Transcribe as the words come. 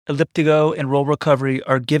Elliptigo, and Roll Recovery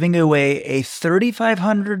are giving away a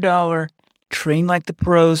 $3,500 Train Like the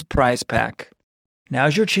Pros prize pack.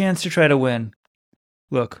 Now's your chance to try to win.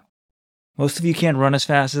 Look, most of you can't run as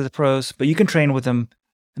fast as the pros, but you can train with them.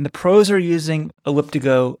 And the pros are using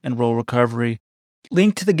Elliptigo and Roll Recovery.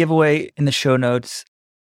 Link to the giveaway in the show notes.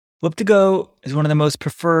 Elliptigo is one of the most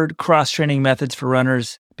preferred cross-training methods for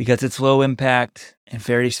runners because it's low impact and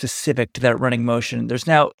very specific to that running motion. There's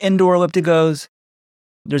now indoor Elliptigos.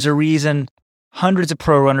 There's a reason hundreds of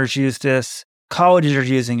pro runners use this. Colleges are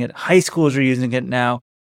using it. High schools are using it now.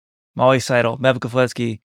 Molly Seidel, Mev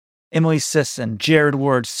Keflezighi, Emily Sisson, Jared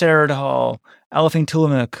Ward, Sarah Hall, Alifane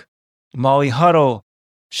Tulimuk, Molly Huddle,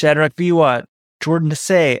 Shadrach Biwat, Jordan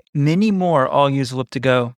Desai, many more all use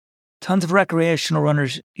Elliptigo. Tons of recreational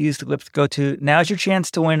runners use the Elliptigo too. Now's your chance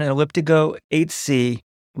to win an Elliptigo 8C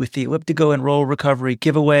with the Elliptigo and Roll Recovery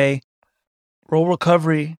giveaway. Roll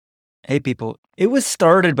Recovery, hey people, it was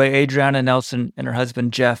started by Adriana Nelson and her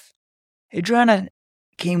husband Jeff. Adriana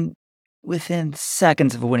came within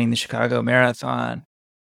seconds of winning the Chicago Marathon.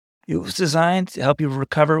 It was designed to help you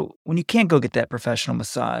recover when you can't go get that professional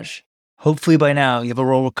massage. Hopefully by now you have a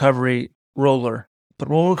Roll Recovery roller. But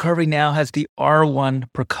Roll Recovery now has the R1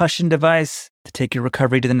 percussion device to take your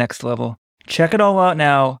recovery to the next level. Check it all out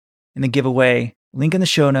now in the giveaway. Link in the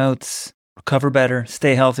show notes. Recover better,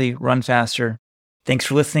 stay healthy, run faster. Thanks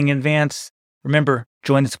for listening in advance. Remember,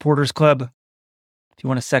 join the Supporters Club if you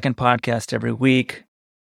want a second podcast every week.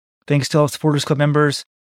 Thanks to all Supporters Club members.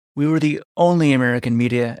 We were the only American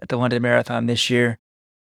media at the London Marathon this year.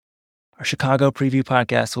 Our Chicago preview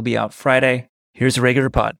podcast will be out Friday. Here's a regular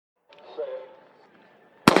pod.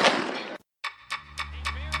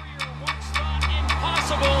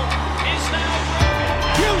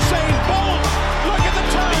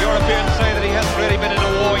 Europeans say that he hasn't really been in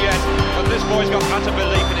a war yet, but this boy's got utter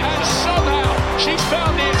belief in him. And somehow she's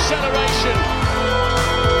found the acceleration.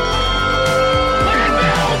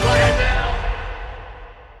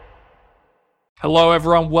 Hello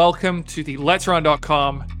everyone, welcome to the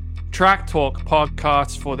LetsRun.com Track Talk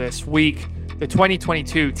podcast for this week. The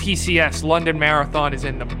 2022 TCS London Marathon is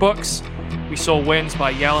in the books. We saw wins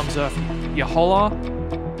by Yalemzef Yahola,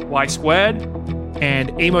 Y Squared,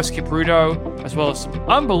 and Amos Kipruto, as well as some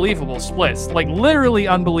unbelievable splits, like literally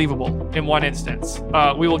unbelievable in one instance.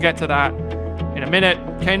 We will get to that in a minute.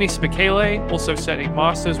 Kenny Spikele also set a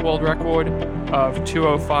Masters world record of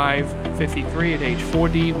 2:05:53 at age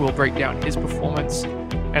 40. We'll break down his performance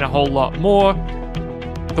and a whole lot more.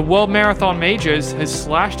 The World Marathon Majors has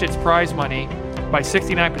slashed its prize money by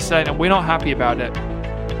 69%, and we're not happy about it.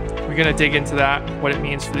 We're going to dig into that, what it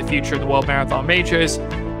means for the future of the World Marathon Majors.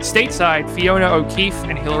 Stateside, Fiona O'Keefe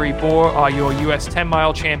and Hillary Bohr are your US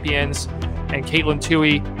 10-mile champions, and Caitlin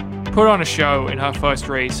Toohey put on a show in her first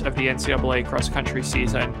race of the NCAA cross-country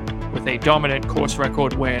season with a dominant course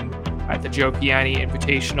record win at the Joe Piani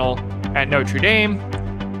Invitational at Notre Dame.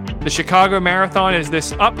 The Chicago Marathon is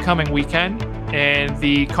this upcoming weekend, and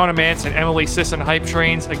the Conor Mantz and Emily Sisson hype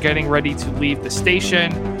trains are getting ready to leave the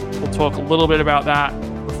station. We'll talk a little bit about that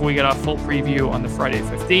before we get our full preview on the Friday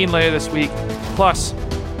 15 later this week. Plus,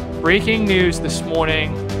 breaking news this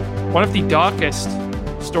morning, one of the darkest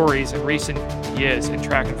stories in recent years in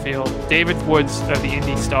track and field. David Woods of the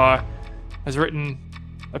Indy Star has written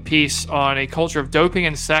a piece on a culture of doping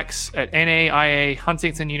and sex at NAIA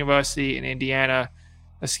Huntington University in Indiana,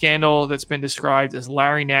 a scandal that's been described as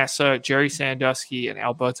Larry Nassar, Jerry Sandusky, and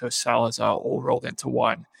Alberto Salazar all rolled into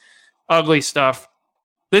one. Ugly stuff.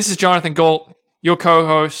 This is Jonathan Gault, your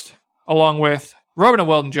co-host, along with Robin and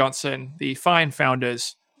Weldon Johnson, the fine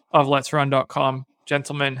founders of LetsRun.com.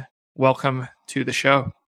 Gentlemen, welcome to the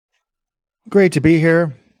show. Great to be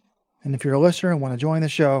here. And if you're a listener and want to join the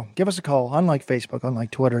show, give us a call. Unlike Facebook,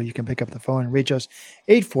 unlike Twitter, you can pick up the phone and reach us.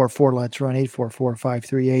 844-LETS-RUN,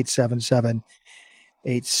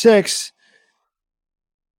 844-538-7786.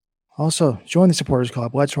 Also, join the Supporters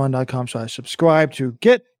Club, LetsRun.com/subscribe to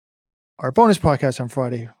get our bonus podcast on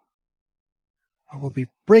Friday. We'll be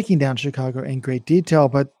breaking down Chicago in great detail,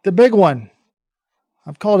 but the big one,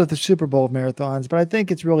 I've called it the Super Bowl of marathons, but I think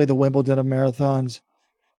it's really the Wimbledon of marathons.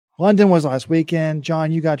 London was last weekend.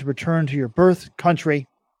 John, you got to return to your birth country.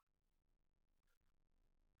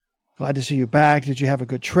 Glad to see you back. Did you have a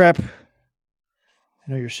good trip?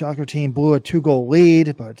 I know your soccer team blew a 2-goal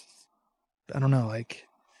lead, but I don't know, like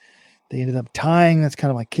they ended up tying. That's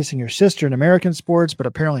kind of like kissing your sister in American sports, but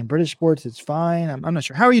apparently in British sports, it's fine. I'm not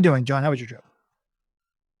sure. How are you doing, John? How was your trip?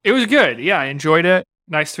 It was good. Yeah, I enjoyed it.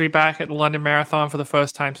 Nice to be back at the London Marathon for the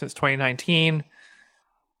first time since 2019.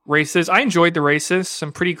 Races. I enjoyed the races.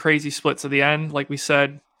 Some pretty crazy splits at the end. Like we said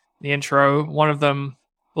in the intro, one of them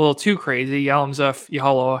a little too crazy. Yalamzuf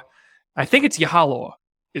Yahalor. I think it's Yahalor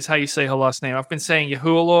is how you say her last name. I've been saying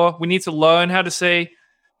Yahualor. We need to learn how to say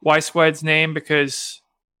Y Squared's name because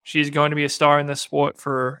she's going to be a star in this sport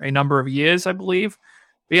for a number of years, I believe.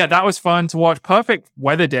 But yeah, that was fun to watch. Perfect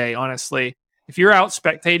weather day, honestly. If you're out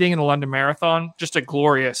spectating in the London Marathon, just a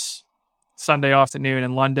glorious Sunday afternoon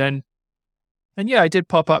in London. And yeah, I did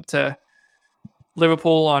pop up to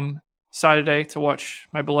Liverpool on Saturday to watch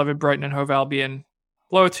my beloved Brighton and Hove Albion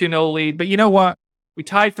blow a 2-0 lead. But you know what? We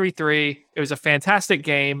tied 3-3. It was a fantastic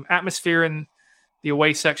game. Atmosphere in the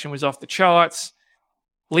away section was off the charts.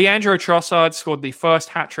 Leandro Trossard scored the first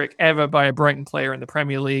hat-trick ever by a Brighton player in the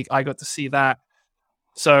Premier League. I got to see that.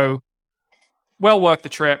 So, well worth the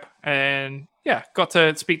trip. And yeah, got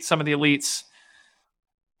to speak to some of the elites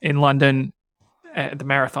in London at the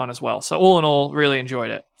marathon as well. So all in all, really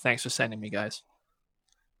enjoyed it. Thanks for sending me, guys.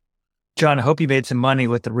 John, I hope you made some money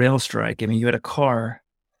with the rail strike. I mean, you had a car.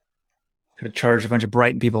 Could have charged a bunch of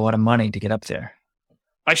Brighton people a lot of money to get up there.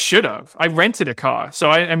 I should have. I rented a car. So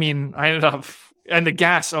I ended up, and the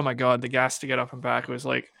gas, oh my God, the gas to get up and back was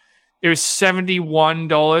it was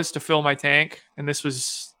 $71 to fill my tank. And this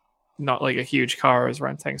was not like a huge car I was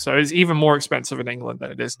renting. So it was even more expensive in England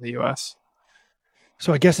than it is in the US.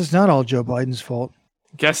 So I guess it's not all Joe Biden's fault.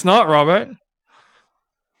 Guess not, Robert.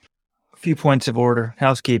 A few points of order,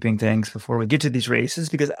 housekeeping things before we get to these races,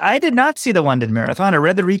 because I did not see the London Marathon. I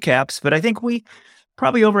read the recaps, but I think we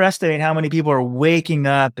probably overestimate how many people are waking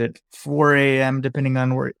up at 4 a.m., depending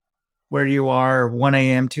on where you are, 1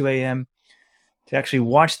 a.m., 2 a.m., to actually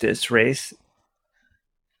watch this race.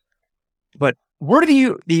 But were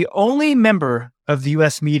the only member of the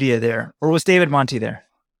U.S. media there, or was David Monti there?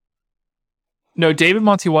 No, David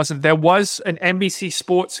Monti wasn't. There was an NBC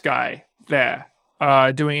Sports guy there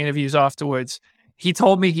doing interviews afterwards. He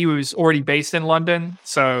told me he was already based in London,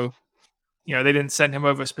 so they didn't send him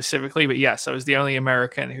over specifically. But yes, I was the only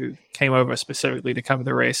American who came over specifically to cover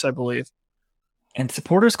the race, I believe. And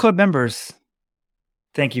Supporters Club members,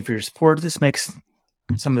 thank you for your support. This makes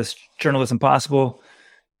some of this journalism possible.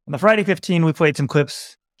 On the Friday 15, we played some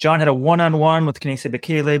clips. John had a one-on-one with Kenenisa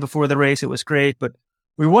Bekele before the race. It was great, but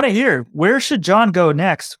we want to hear, where should John go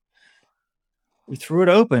next? We threw it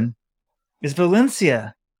open. Is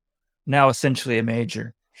Valencia now essentially a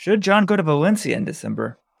major? Should John go to Valencia in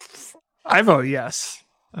December? I vote yes.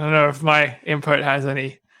 I don't know if my input has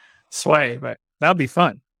any sway, but that'll be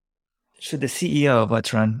fun. Should the CEO of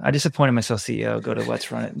Let's Run, I disappointed myself, CEO, go to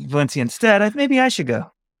Let's Run at Valencia instead? Maybe I should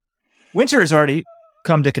go. Winter has already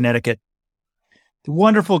come to Connecticut. The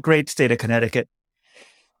wonderful, great state of Connecticut.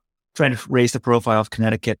 Trying to raise the profile of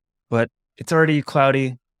Connecticut, but it's already cloudy,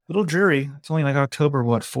 a little dreary. It's only like October,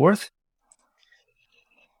 4th?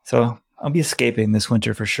 So I'll be escaping this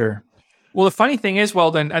winter for sure. Well, the funny thing is,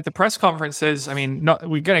 Weldon, at the press conferences,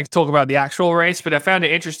 we're going to talk about the actual race, but I found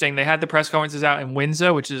it interesting. They had the press conferences out in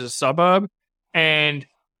Windsor, which is a suburb, and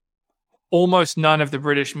almost none of the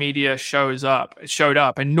British media showed up.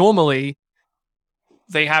 And normally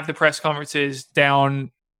they have the press conferences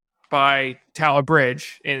down by Tower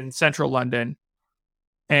Bridge in central London,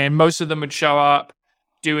 and most of them would show up,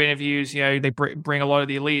 do interviews. They bring a lot of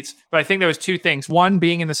the elites. But I think there was two things. One,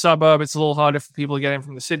 being in the suburb, it's a little harder for people to get in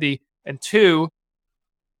from the city. And two,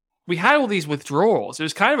 we had all these withdrawals. It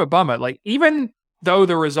was kind of a bummer. Even though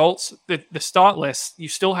the results, the start list, you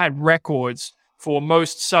still had records for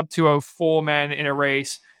most sub 204 men in a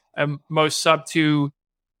race and most sub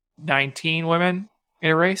 219 women in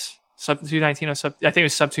a race. Sub 219 or I think it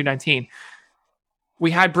was sub 219. We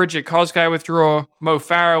had Bridget Kosgei withdraw, Mo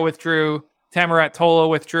Farah withdrew, Tamarat Tola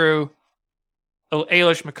withdrew,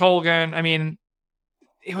 Ailish McColgan.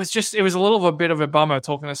 It was a little of a bit of a bummer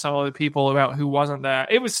talking to some other people about who wasn't there.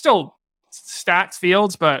 It was still stacked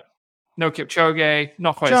fields, but no Kipchoge,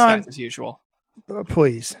 not quite as stacked as usual.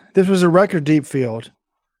 Please, this was a record deep field,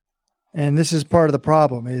 and this is part of the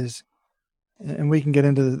problem is, and we can get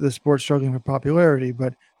into the sport struggling for popularity,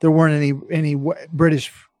 but there weren't any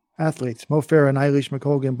British athletes. Mo Farah and Eilish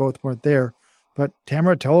McColgan both weren't there, but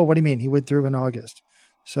Tamarat Tola, what do you mean? He withdrew in August.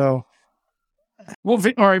 So, well,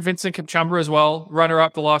 all right, Vincent Kipchumba as well,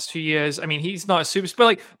 runner-up the last 2 years. He's not a superstar,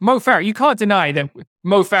 but Mo Farah, you can't deny that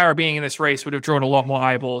Mo Farah being in this race would have drawn a lot more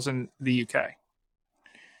eyeballs in the UK.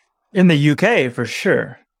 In the UK, for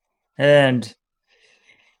sure. And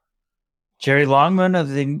Jerry Longman of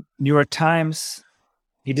the New York Times,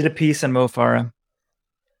 he did a piece on Mo Farah,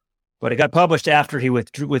 but it got published after he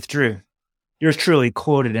withdrew. Yours truly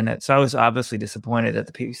quoted in it, so I was obviously disappointed that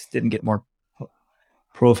the piece didn't get more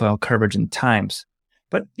profile coverage in Times.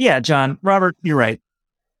 But yeah, John, Robert, you're right.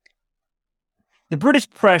 The British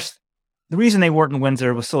press, the reason they weren't in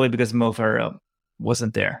Windsor was solely because of Mo Farah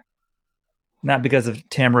wasn't there. Not because of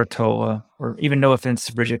Tamara Tola, or even no offense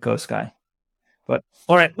to Bridget Kosgei. But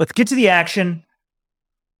all right, let's get to the action.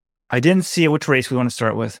 I didn't see which race we want to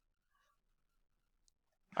start with.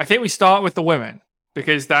 I think we start with the women,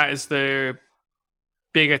 because that is the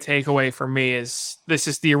bigger takeaway for me. Is this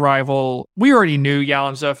is the arrival. We already knew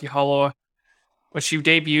Yalam Zerfi-Halor when she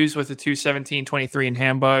debuts with the 2:17.23 in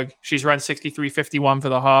Hamburg. She's run 63.51 for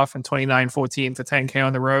the half and 29.14 for 10K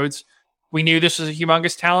on the roads. We knew this was a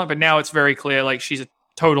humongous talent, but now it's very clear, like, she's a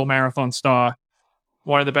total marathon star,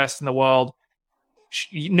 one of the best in the world.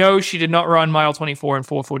 She did not run mile 24 and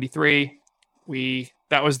 4:43.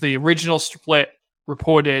 That was the original split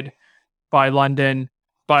reported by London,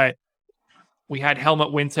 but we had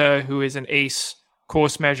Helmut Winter, who is an ace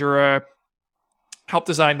course measurer, helped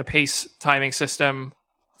design the pace timing system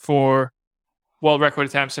for world record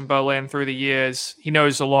attempts in Berlin through the years. He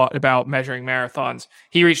knows a lot about measuring marathons.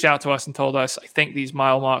 He reached out to us and told us, I think these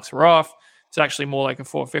mile marks are off. It's actually more like a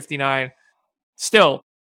 4:59. Still,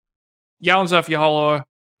 Yalam Zerfi-Halor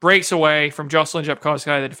breaks away from Jocelyn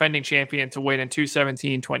Jepkosgei, the defending champion, to win in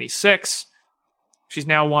 2:17.26. She's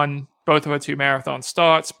now won both of her 2 marathon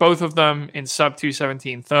starts, both of them in sub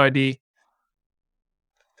 2:17.30.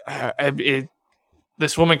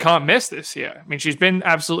 This woman can't miss this year. I mean, she's been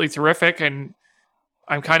absolutely terrific, and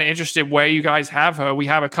I'm kind of interested where you guys have her. We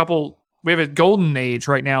have a golden age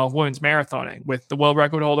right now of women's marathoning with the world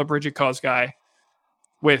record holder Bridget Kosgei,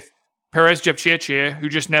 with Perez Jepchirchir, who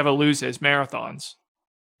just never loses marathons.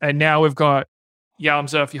 And now we've got Yalam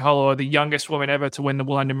Zerfi-Halor, the youngest woman ever to win the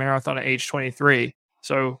London Marathon at age 23.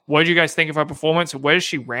 So what did you guys think of her performance, and where does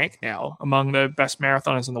she rank now among the best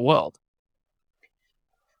marathoners in the world?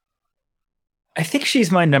 I think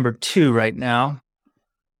she's my number 2 right now.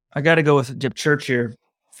 I got to go with Jepchirchir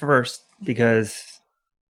first because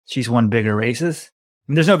she's won bigger races. I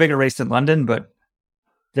mean, there's no bigger race than London, but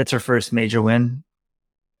that's her first major win.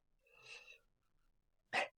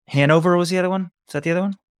 Hanover was the other one? Is that the other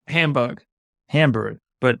one? Hamburg.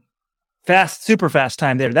 But fast, super fast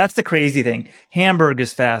time there. That's the crazy thing. Hamburg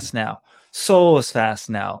is fast now. Seoul is fast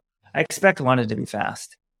now. I expect London to be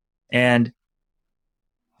fast. And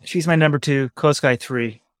she's my number 2, Kosgei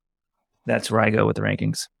 3. That's where I go with the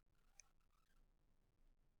rankings.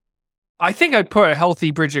 I think I'd put a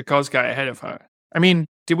healthy Bridget Kosgei ahead of her. I mean,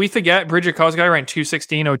 did we forget Bridget Kosgei ran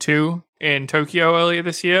 2:16.02 in Tokyo earlier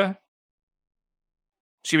this year?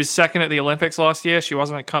 She was second at the Olympics last year. She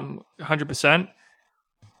wasn't 100%.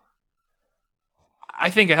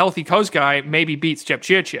 I think a healthy Kosgei maybe beats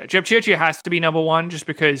Jepchirchir. Jepchirchir has to be number 1 just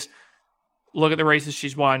because look at the races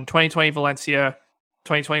she's won. 2020 Valencia,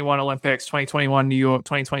 2021 Olympics, 2021 New York,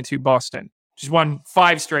 2022 Boston. She's won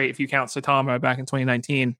 5 straight if you count Saitama back in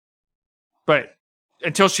 2019. But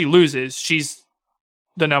until she loses, she's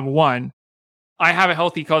the number 1. I have a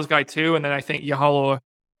healthy Kosgei too, and then I think Halor,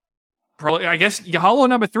 probably, I guess Halor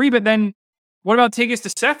number 3, but then what about Tigist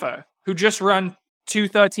Assefa, who just run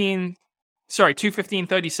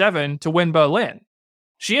 2:15.37 to win Berlin?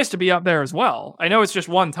 She has to be up there as well. I know it's just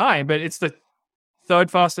one time, but it's the 3rd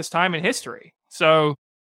fastest time in history. So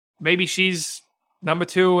maybe she's number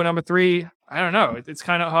 2 or number 3. I don't know. It's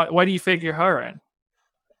kind of hard. Why do you figure her in?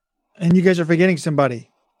 And you guys are forgetting somebody,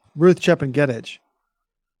 Ruth Chepngetich.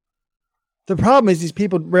 The problem is these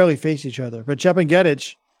people rarely face each other. But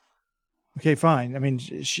Chepngetich, okay, fine. I mean,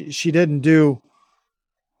 she didn't do.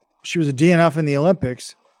 She was a DNF in the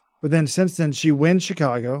Olympics, but then since then she wins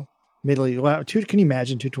Chicago. Can you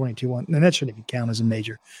imagine 2:22? And that shouldn't even count as a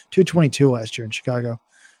major. 2:22 last year in Chicago.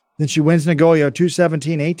 Then she wins Nagoya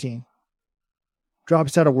 2:17.18.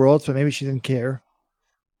 Drops out of Worlds, but maybe she didn't care.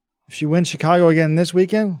 If she wins Chicago again this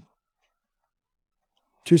weekend,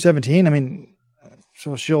 2:17. I mean,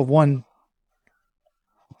 so she'll have won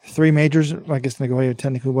 3 majors. I guess Nagoya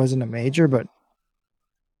technically wasn't a major, but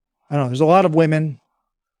I don't know. There's a lot of women,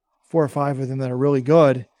 4 or 5 of them that are really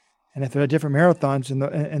good. And if they're at different marathons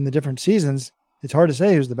in the different seasons, it's hard to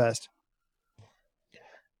say who's the best.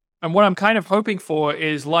 And what I'm kind of hoping for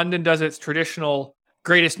is London does its traditional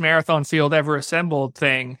greatest marathon field ever assembled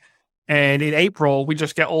thing. And in April, we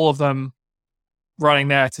just get all of them running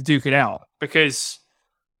there to duke it out. Because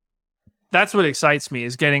that's what excites me,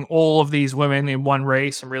 is getting all of these women in one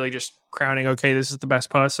race and really just crowning, okay, this is the best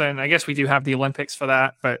person. I guess we do have the Olympics for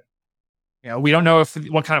that, but we don't know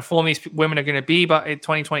what kind of form these women are going to be. But in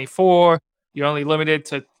 2024, you're only limited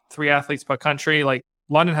to 3 athletes per country. Like,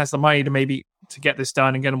 London has the money to get this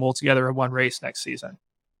done and get them all together in one race next season.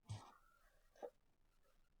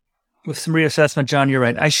 With some reassessment, John, you're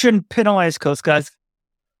right. I shouldn't penalize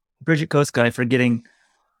Bridget Kosgei for getting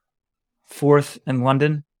 4th in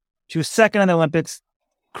London. She was 2nd in the Olympics,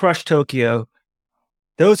 crushed Tokyo,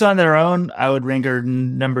 Those on their own, I would rank her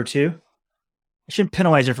number 2. I shouldn't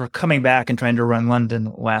penalize her for coming back and trying to run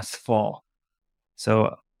London last fall.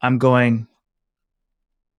 So I'm going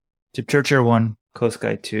to Churchill 1,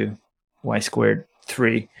 Koskei 2, Y squared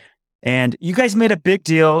 3. And you guys made a big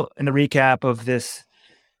deal in the recap of this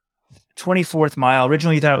 24th mile.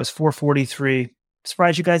 Originally, you thought it was 4:43.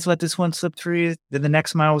 Surprised you guys let this one slip through. Then the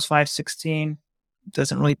next mile was 5:16.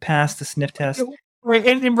 Doesn't really pass the sniff test. Right.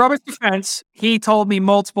 In Robert's defense, he told me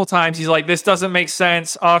multiple times, he's like, this doesn't make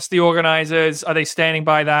sense. Ask the organizers. Are they standing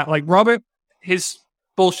by that? Like, Robert, his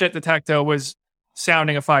bullshit detector was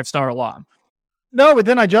sounding a 5-star alarm. No, but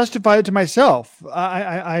then I justified it to myself.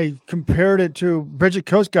 I compared it to Bridget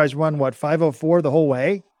Koskei's run, 5:04 the whole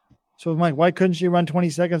way? So I'm like, why couldn't she run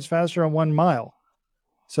 20 seconds faster on 1 mile?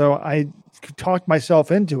 So I talked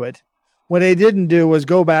myself into it. What I didn't do was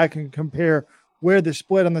go back and compare where the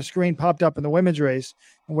split on the screen popped up in the women's race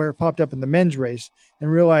and where it popped up in the men's race,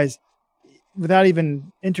 and realize without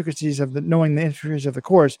even intricacies of knowing the intricacies of the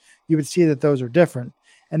course, you would see that those are different.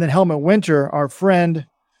 And then Helmut Winter, our friend,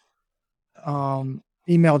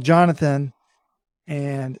 emailed Jonathan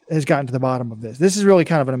and has gotten to the bottom of this. This is really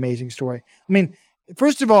kind of an amazing story. I mean,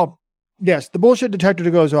 first of all, yes, the bullshit detector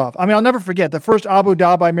goes off. I mean, I'll never forget the first Abu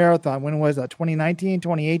Dhabi marathon. When was that? 2019,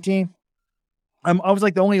 2018? I was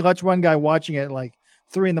like the only Let's Run guy watching it at like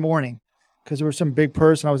 3 a.m. because there was some big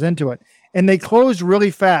person. I was into it. And they closed really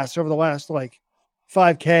fast over the last like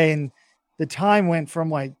 5K. And the time went from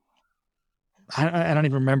like, I don't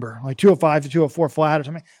even remember, like 2:05 to 2:04 flat or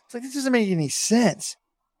something. It's like, this doesn't make any sense.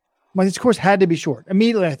 Like, this course had to be short.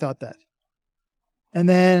 Immediately I thought that. And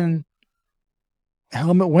then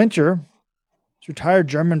Helmut Winter, this retired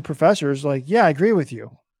German professor, is like, yeah, I agree with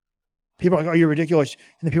you. People are like, oh, you're ridiculous.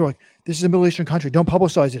 And then people are like, this is a Middle Eastern country. Don't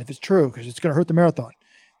publicize it if it's true because it's going to hurt the marathon.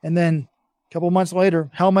 And then a couple of months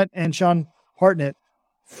later, Helmut and Sean Hartnett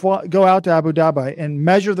go out to Abu Dhabi and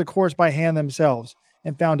measure the course by hand themselves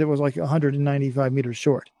and found it was like 195 meters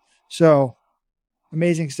short. So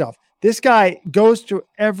amazing stuff. This guy goes to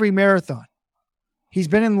every marathon. He's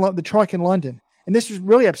been in the truck in London. And this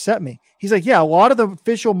really upset me. He's like, yeah, a lot of the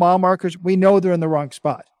official mile markers, we know they're in the wrong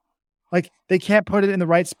spot. Like, they can't put it in the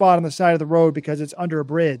right spot on the side of the road because it's under a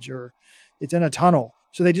bridge or it's in a tunnel.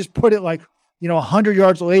 So they just put it like, 100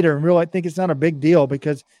 yards later and really think it's not a big deal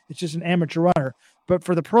because it's just an amateur runner. But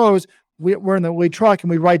for the pros, we're in the lead truck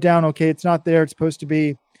and we write down, okay, it's not there. It's supposed to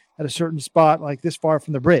be at a certain spot like this far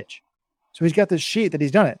from the bridge. So he's got this sheet that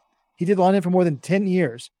he's done it. He did London for more than 10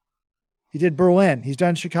 years. He did Berlin. He's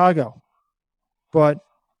done Chicago. But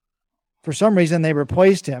for some reason, they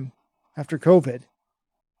replaced him after COVID.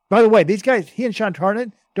 By the way, these guys, he and Sean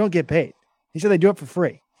Hartnett, don't get paid. He said they do it for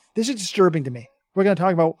free. This is disturbing to me. We're going to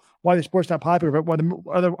talk about why the sport's not popular, but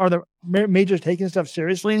are the majors taking stuff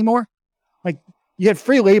seriously anymore? Like, you had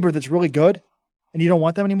free labor that's really good, and you don't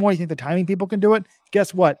want them anymore. You think the timing people can do it?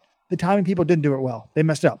 Guess what? The timing people didn't do it well. They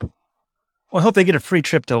messed up. Well, I hope they get a free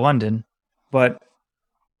trip to London. But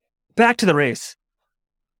back to the race.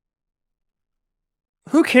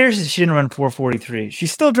 Who cares if she didn't run 4:43? She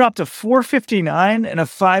still dropped a 4:59 and a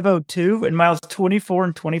 5:02 in miles 24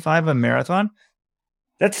 and 25 of a marathon.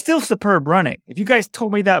 That's still superb running. If you guys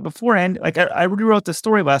told me that beforehand, like I rewrote the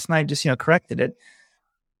story last night, just corrected it.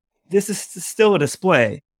 This is still a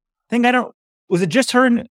display. Was it just her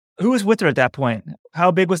and who was with her at that point?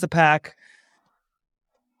 How big was the pack?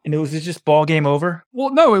 And was it just ball game over? Well,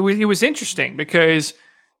 no, it was interesting because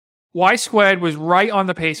Y squared was right on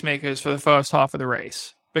the pacemakers for the first half of the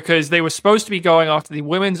race because they were supposed to be going after the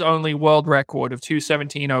women's only world record of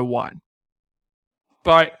 2:17:01.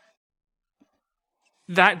 But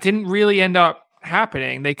that didn't really end up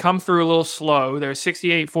happening. They come through a little slow. They're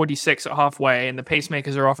 68:46 at halfway, and the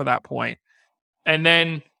pacemakers are off at that point. And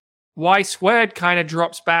then Y squared kind of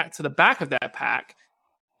drops back to the back of that pack,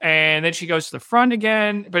 and then she goes to the front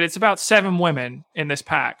again. But it's about 7 women in this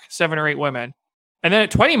pack, 7 or 8 women. And then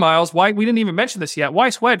at 20 miles, we didn't even mention this yet, Y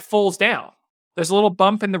squared falls down. There's a little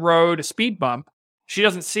bump in the road, a speed bump. She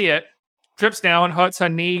doesn't see it, trips down, hurts her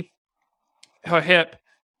knee, her hip,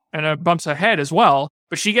 and bumps her head as well.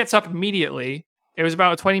 But she gets up immediately. It was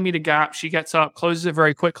about a 20-meter gap. She gets up, closes it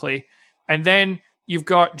very quickly. And then you've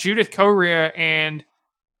got Judith Korea and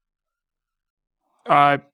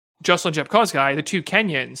Jocelyn Jepkosgei, the 2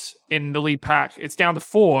 Kenyans in the lead pack. It's down to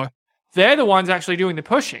 4. They're the ones actually doing the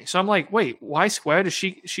pushing. So I'm like, wait, Y squared? Is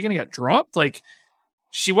she going to get dropped? Like,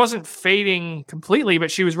 she wasn't fading completely,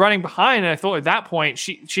 but she was running behind. And I thought at that point,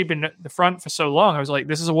 she'd been at the front for so long. I was like,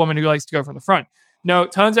 this is a woman who likes to go from the front. No,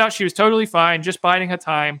 it turns out she was totally fine, just biding her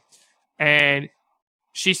time. And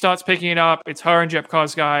she starts picking it up. It's her and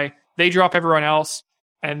Jepkosgei. They drop everyone else.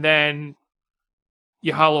 And then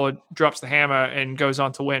Yahalor drops the hammer and goes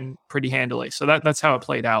on to win pretty handily. So that's how it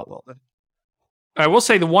played out. Well, I will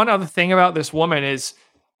say the one other thing about this woman is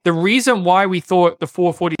the reason why we thought the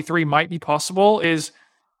 4:43 might be possible is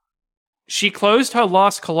she closed her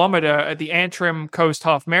last kilometer at the Antrim Coast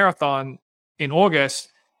Half Marathon in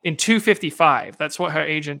August in 2:55. That's what her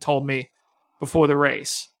agent told me before the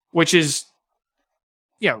race, which is,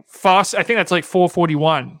 fast. I think that's like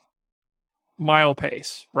 4:41 mile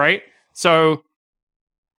pace, right? So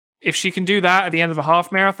if she can do that at the end of a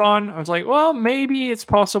half marathon, I was like, well, maybe it's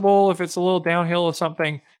possible if it's a little downhill or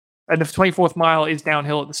something. And the 24th mile is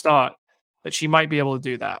downhill at the start, that she might be able to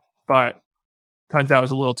do that. But turns out it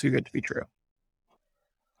was a little too good to be true.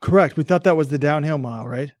 Correct. We thought that was the downhill mile,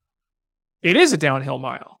 right? It is a downhill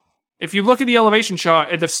mile. If you look at the elevation chart,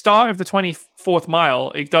 at the start of the 24th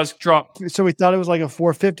mile, it does drop. So we thought it was like a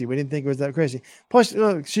 4:50. We didn't think it was that crazy. Plus,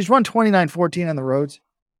 look, she's run 29:14 on the roads.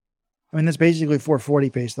 I mean, that's basically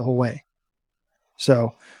 4:40 pace the whole way.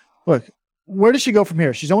 So, look, where does she go from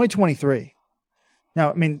here? She's only 23. Now,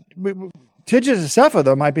 I mean, Tigges Assefa,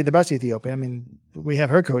 though, might be the best Ethiopian. I mean, we have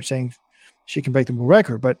her coach saying she can break the world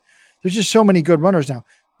record, but there's just so many good runners now.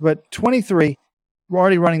 But 23, we're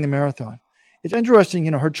already running the marathon. It's interesting,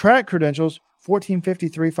 her track credentials,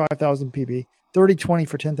 14:53, 5,000 PB, 30:20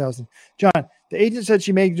 for 10,000. John, the agent said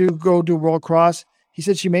she may go do World Cross. He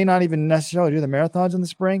said she may not even necessarily do the marathons in the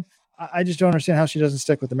spring. I just don't understand how she doesn't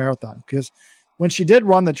stick with the marathon, because when she did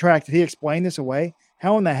run the track, did he explain this away?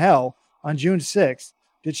 How in the hell on June 6th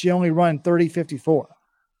did she only run 30:54?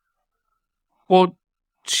 Well,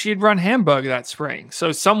 she'd run Hamburg that spring.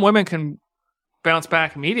 So some women can bounce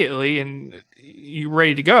back immediately and you're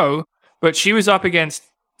ready to go. But she was up against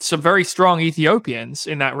some very strong Ethiopians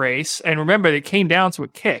in that race. And remember, it came down to a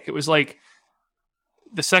kick. It was like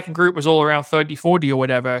the second group was all around 30-40 or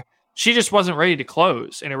whatever. She just wasn't ready to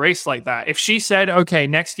close in a race like that. If she said, okay,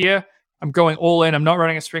 next year I'm going all in, I'm not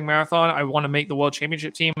running a spring marathon, I want to make the world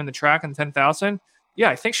championship team in the track and 10,000,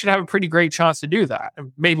 yeah, I think she'd have a pretty great chance to do that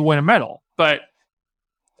and maybe win a medal. But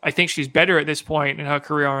I think she's better at this point in her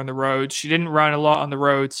career on the roads. She didn't run a lot on the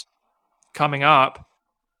roads coming up.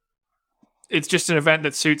 It's just an event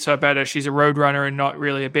that suits her better. She's a road runner and not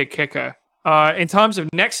really a big kicker. In terms of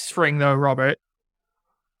next spring, though, Robert,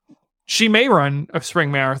 she may run a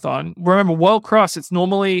spring marathon. Remember, World Cross, it's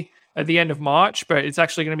normally at the end of March, but it's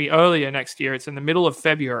actually going to be earlier next year. It's in the middle of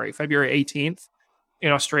February 18th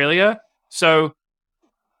in Australia. So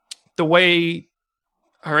the way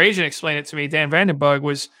her agent explained it to me, Dan Vandenberg,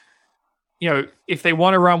 was, if they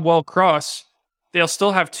want to run World Cross, they'll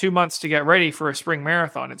still have 2 months to get ready for a spring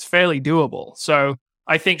marathon. It's fairly doable. So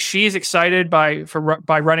I think she's excited by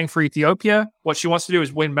running for Ethiopia. What she wants to do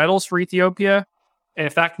is win medals for Ethiopia. And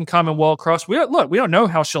if that can come in World Cross, we don't know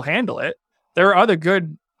how she'll handle it. There are other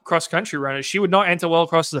good cross-country runners. She would not enter World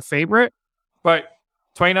Cross as a favorite, but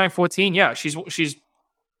 29:14, yeah, she's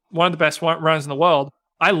one of the best runners in the world.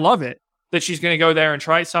 I love it that she's going to go there and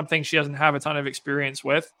try something she doesn't have a ton of experience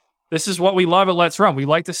with. This is what we love at Let's Run. We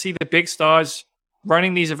like to see the big stars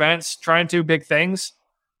running these events, trying to do big things.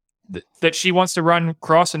 That she wants to run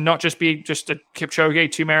cross and not just be just a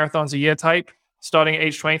Kipchoge 2 marathons a year type starting at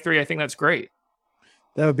age 23. I think that's great.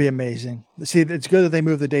 That would be amazing. See, it's good that they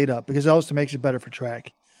move the date up because it also makes it better for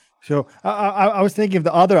track. So I was thinking of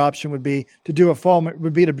the other option would be to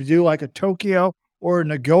do like a Tokyo or a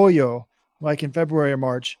Nagoya, like in February or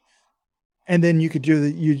March, and then you could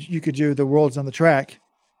do the Worlds on the track,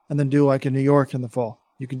 and then do like in New York in the fall.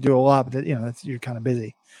 You could do a lot, but you're kind of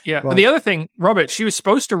busy. Yeah. But the other thing, Robert, she was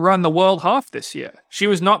supposed to run the World Half this year. She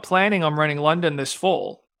was not planning on running London this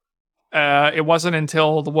fall. It wasn't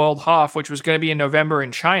until the World Half, which was going to be in November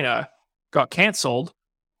in China, got canceled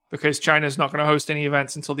because China's not going to host any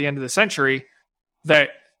events until the end of the century, that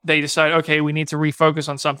they decided, okay, we need to refocus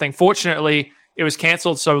on something. Fortunately, it was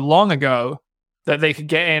canceled so long ago that they could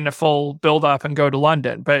get in a full build-up and go to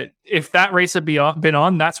London. But if that race had been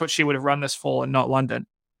on, that's what she would have run this fall and not London.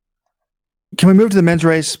 Can we move to the men's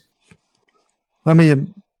race? Let me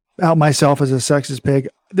out myself as a sexist pig.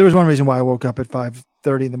 There was one reason why I woke up at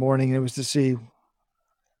 5:30 in the morning, and it was to see.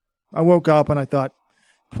 I woke up and I thought,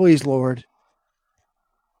 please, Lord,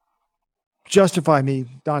 justify me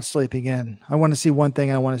not sleeping in. I want to see one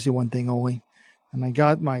thing. I want to see one thing only. And I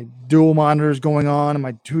got my dual monitors going on and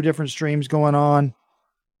my 2 different streams going on.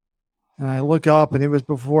 And I look up and it was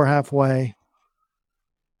before halfway.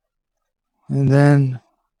 And then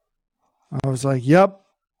I was like, yep,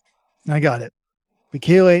 I got it.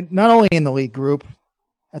 Bekele, not only in the lead group,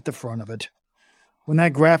 at the front of it. When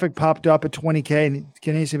that graphic popped up at 20K and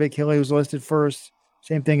Kenenisa Bekele was listed first,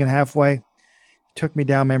 same thing in halfway, it took me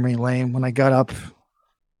down memory lane. When I got up,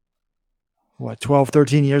 12,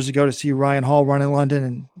 13 years ago to see Ryan Hall run in London.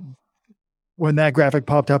 And when that graphic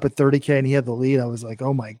popped up at 30K and he had the lead, I was like,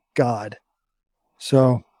 oh my God.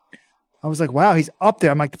 So I was like, wow, he's up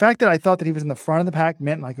there. I'm like, the fact that I thought that he was in the front of the pack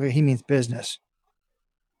meant like, okay, he means business.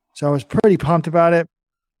 So I was pretty pumped about it.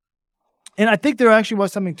 And I think there actually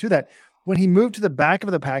was something to that. When he moved to the back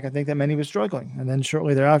of the pack, I think that meant he was struggling. And then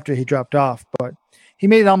shortly thereafter, he dropped off. But he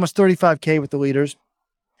made it almost 35K with the leaders.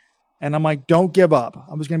 And I'm like, don't give up.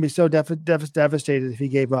 I was going to be so devastated if he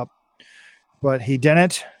gave up. But he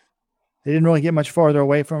didn't. They didn't really get much farther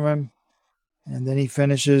away from him. And then he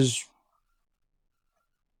finishes,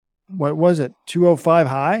 what was it, 205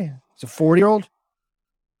 high? It's a 40-year-old?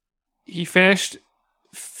 He finished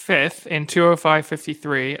 5th in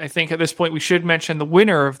 205.53. I think at this point we should mention the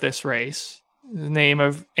winner of this race, the name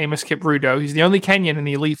of Amos Kipruto. He's the only Kenyan in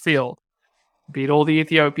the elite field. Beat all the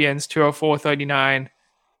Ethiopians, 204.39.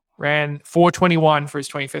 Ran 4:21 for his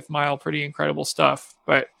 25th mile. Pretty incredible stuff.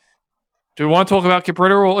 But do we want to talk about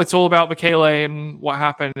Kipruto? It's all about Bekele and what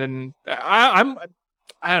happened. And I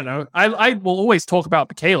don't know. I will always talk about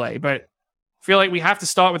Bekele, but I feel like we have to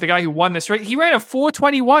start with the guy who won this race. He ran a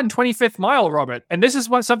 4:21 25th mile, Robert. And this is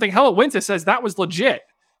what something Hell at Winter says that was legit.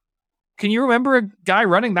 Can you remember a guy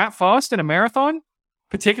running that fast in a marathon?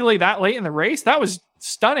 Particularly that late in the race? That was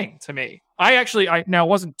stunning to me. I now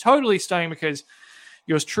wasn't totally stunning because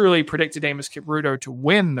yours truly predicted Amos Kipruto to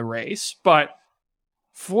win the race, but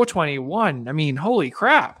 4:21, I mean, holy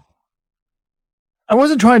crap. I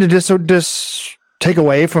wasn't trying to take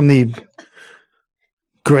away from the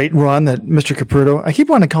great run that Mr. Kipruto, I keep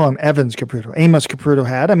wanting to call him Evans Kipruto, Amos Kipruto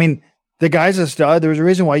had. I mean, the guy's a stud. There was a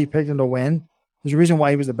reason why you picked him to win. There's a reason why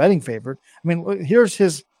he was the betting favorite. I mean, here's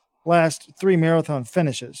his last 3 marathon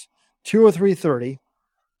finishes. 203.30,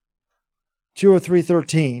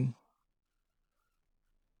 203.13,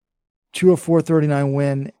 204.39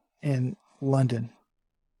 win in London.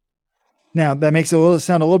 Now, that makes it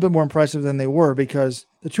sound a little bit more impressive than they were because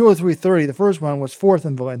the 203.30, the first one, was 4th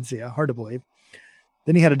in Valencia. Hard to believe.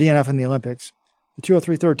 Then he had a DNF in the Olympics. The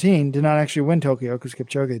 203.13 did not actually win Tokyo because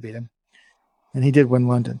Kipchoge beat him. And he did win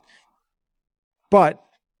London. But,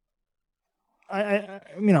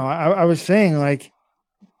 I was saying, like,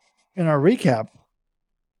 in our recap,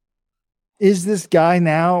 is this guy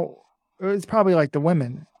now, it's probably like the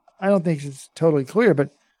women. I don't think it's totally clear,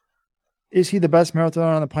 but is he the best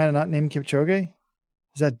marathoner on the planet not named Kipchoge?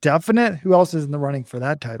 Is that definite? Who else is in the running for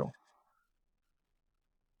that title?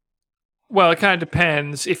 Well, it kind of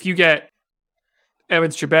depends. If you get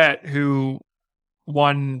Evans Chebet, who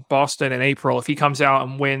won Boston in April, if he comes out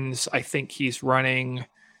and wins, I think he's running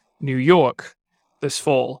New York this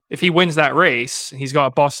fall. If he wins that race, he's got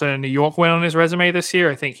a Boston and New York win on his resume this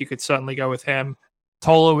year, I think you could certainly go with him.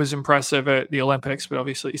 Tolo was impressive at the Olympics, but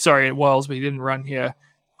obviously, at Worlds, but he didn't run here.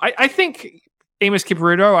 I think Amos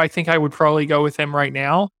Kipruto, I think I would probably go with him right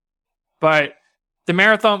now. But the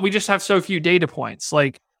marathon, we just have so few data points.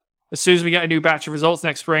 Like, as soon as we get a new batch of results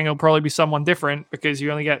next spring, it'll probably be someone different because you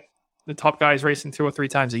only get the top guys racing 2 or 3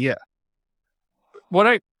 times a year. What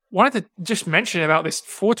I wanted to just mention about this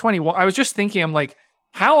 4:21, I was just thinking, I'm like,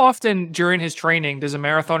 how often during his training does a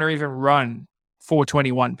marathoner even run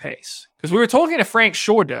 4:21 pace? Because we were talking to Frank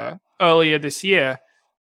Schorder earlier this year,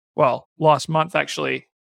 well, last month actually,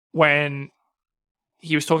 when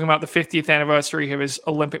he was talking about the 50th anniversary of his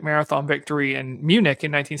Olympic marathon victory in Munich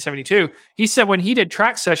in 1972. He said when he did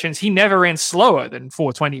track sessions, he never ran slower than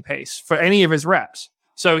 4:20 pace for any of his reps.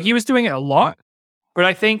 So he was doing it a lot. But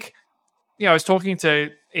I think, I was talking to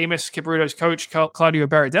Amos Kipruto's coach, Claudio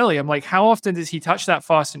Baradelli. I'm like, how often does he touch that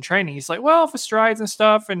fast in training? He's like, well, for strides and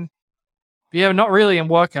stuff. And yeah, not really in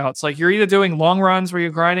workouts. Like, you're either doing long runs where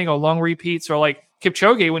you're grinding or long repeats, or like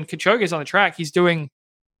Kipchoge, when Kipchoge's on the track, he's doing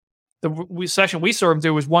the session we saw him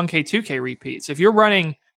do was 1K, 2K repeats. If you're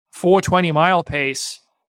running 4:20 mile pace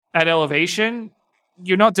at elevation,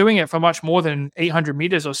 you're not doing it for much more than 800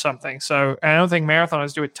 meters or something. So I don't think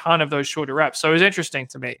marathoners do a ton of those shorter reps. So it was interesting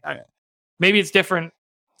to me. Maybe it's different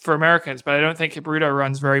for Americans, but I don't think Kipruto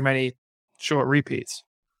runs very many short repeats.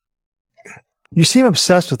 You seem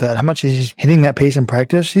obsessed with that. How much he's hitting that pace in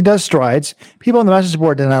practice. He does strides. People on the message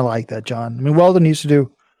board did not like that, John. I mean, Weldon used to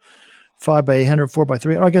do 5x800,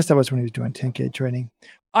 4x3. Oh, I guess that was when he was doing 10K training.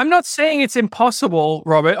 I'm not saying it's impossible,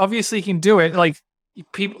 Robert. Obviously, he can do it. Like,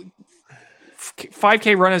 people,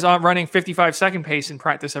 5K runners aren't running 55-second pace in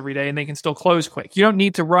practice every day, and they can still close quick. You don't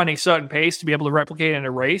need to run a certain pace to be able to replicate in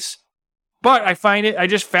a race. But I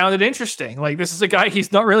just found it interesting. Like, this is a guy,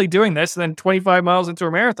 he's not really doing this, and then 25 miles into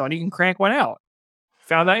a marathon, he can crank one out.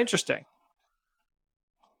 Found that interesting.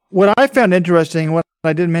 What I found interesting, what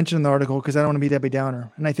I didn't mention in the article, because I don't want to be Debbie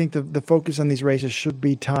Downer, and I think the focus on these races should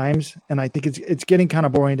be times, and I think it's getting kind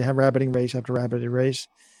of boring to have rabbiting race after rabbiting race.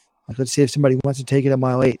 Like, let's see if somebody wants to take it at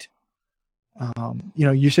mile 8.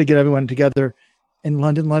 You should get everyone together in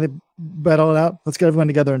London, let it battle it out. Let's get everyone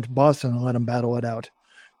together in Boston and let them battle it out.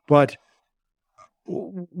 But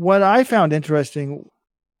what I found interesting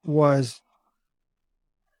was,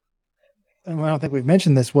 and I don't think we've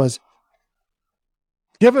mentioned this, was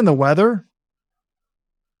given the weather,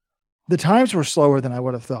 the times were slower than I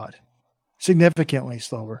would have thought, significantly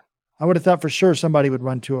slower. I would have thought for sure somebody would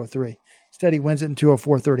run 2:03. Instead, he wins it in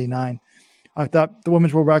 2:04:39. I thought the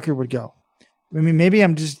women's world record would go. I mean, maybe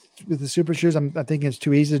I'm just with the super shoes. I'm thinking it's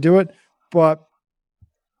too easy to do it, but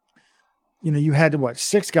you had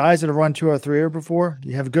 6 guys that have run 2:03 before.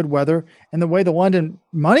 You have good weather, and the way the London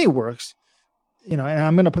money works, and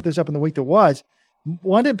I'm going to put this up in the week that was.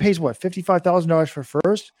 London pays $55,000 for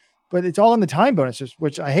first, but it's all in the time bonuses,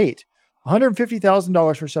 which I hate.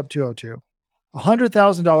 $150,000 for sub 202,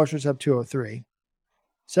 $100,000 for sub 203,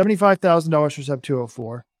 $75,000 for sub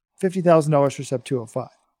 204, $50,000 for sub 205.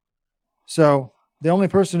 So the only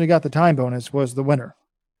person who got the time bonus was the winner,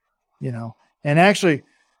 and actually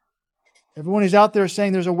everyone is out there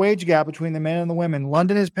saying there's a wage gap between the men and the women.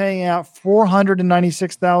 London is paying out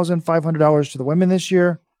 $496,500 to the women this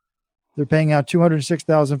year. They're paying out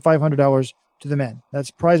 $206,500 to the men.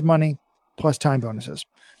 That's prize money plus time bonuses.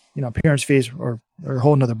 Appearance fees are a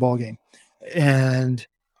whole nother ballgame. And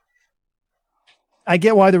I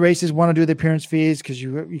get why the races want to do the appearance fees, because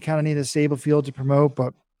you kind of need a stable field to promote,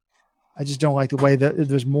 but I just don't like the way that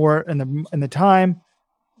there's more in the time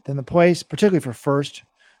than the place, particularly for first.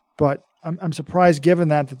 But I'm surprised given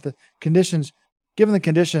the conditions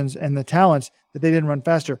and the talents, that they didn't run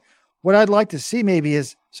faster. What I'd like to see maybe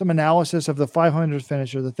is some analysis of the 500th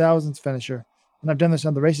finisher, the 1,000th finisher. And I've done this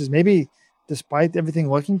on the races. Maybe despite everything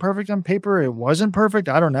looking perfect on paper, it wasn't perfect.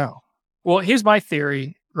 I don't know. Well, here's my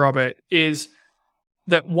theory, Robert, is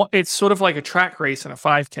that it's sort of like a track race in a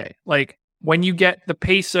 5K. Like when you get the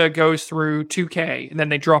pacer goes through 2K and then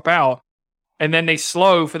they drop out and then they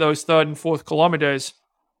slow for those 3rd and 4th kilometers,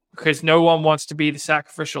 because no one wants to be the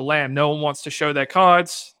sacrificial lamb. No one wants to show their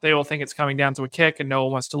cards. They all think it's coming down to a kick, and no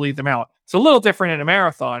one wants to leave them out. It's a little different in a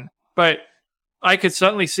marathon, but I could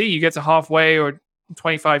certainly see you get to halfway or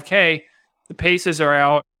 25K, the paces are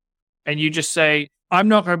out, and you just say, I'm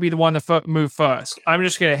not going to be the one to move first. I'm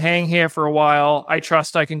just going to hang here for a while. I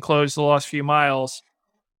trust I can close the last few miles.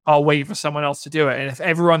 I'll wait for someone else to do it. And if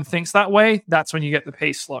everyone thinks that way, that's when you get the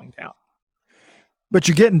pace slowing down. But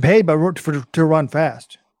you're getting paid to run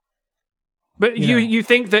fast. But you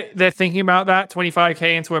think that they're thinking about that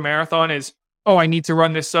 25K into a marathon is, oh, I need to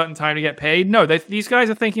run this certain time to get paid? No, these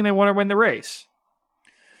guys are thinking they want to win the race.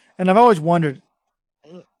 And I've always wondered,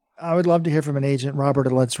 I would love to hear from an agent, Robert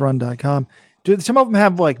at letsrun.com. Do some of them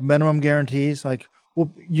have minimum guarantees? Like,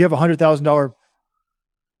 well, you have $100,000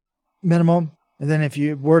 minimum, and then if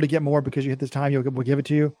you were to get more because you hit this time, we'll give it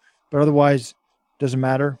to you. But otherwise, doesn't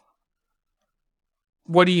matter.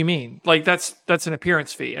 What do you mean? Like that's an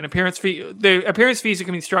appearance fee. An appearance fee. The appearance fees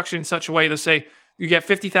can be structured in such a way to say you get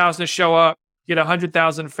 50,000 to show up, you get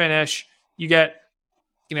 100,000 to finish, you get,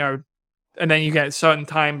 and then you get certain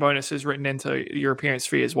time bonuses written into your appearance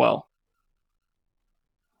fee as well.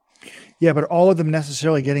 Yeah, but all of them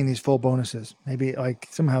necessarily getting these full bonuses. Maybe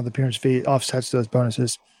somehow the appearance fee offsets those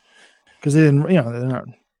bonuses because they didn't. They're not.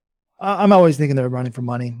 I'm always thinking they're running for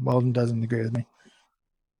money. Weldon doesn't agree with me.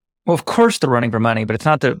 Well, of course they're running for money, but it's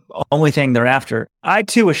not the only thing they're after. I,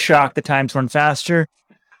 too, was shocked the times run faster.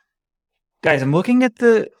 Guys, I'm looking at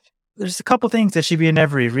there's a couple things that should be in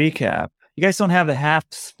every recap. You guys don't have the half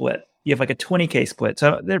split. You have a 20K split.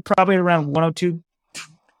 So they're probably around 102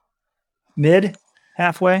 mid,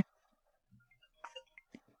 halfway.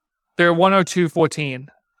 They're 102.14.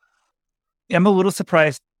 I'm a little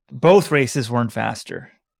surprised both races weren't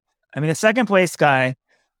faster. I mean, the second place guy,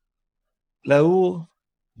 Laul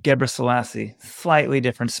Gebrselassie, slightly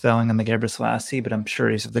different spelling on the Gebrselassie, but I'm sure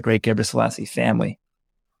he's of the great Gebrselassie family.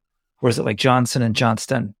 Or is it like Johnson and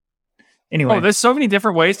Johnston? Anyway. Oh, there's so many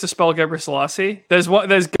different ways to spell Gebrselassie. There's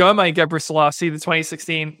Girmay Gebrselassie, the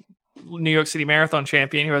 2016 New York City Marathon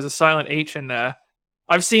champion, who has a silent H in there.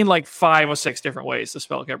 I've seen 5 or 6 different ways to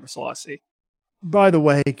spell Gebrselassie. By the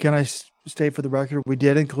way, can I state for the record, we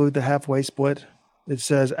did include the halfway split. It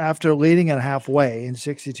says, after leading at halfway in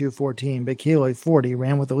 62.14, Bekele 40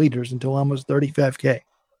 ran with the leaders until almost 35K.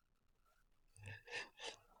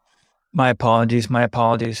 My apologies.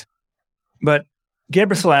 But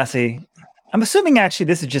Gebrselassie, I'm assuming actually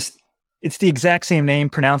this is it's the exact same name,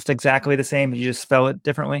 pronounced exactly the same, you just spell it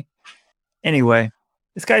differently. Anyway,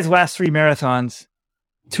 This guy's last 3 marathons,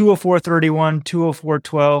 2:04:31,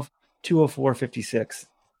 2:04:12, 2:04:56.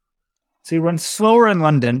 So he runs slower in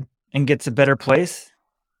London and gets a better place.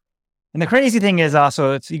 And the crazy thing is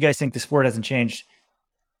also, you guys think the sport hasn't changed.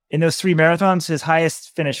 In those 3 marathons, his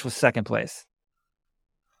highest finish was 2nd place.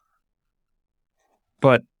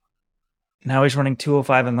 But now he's running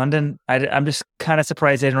 2:05 in London. I'm just kind of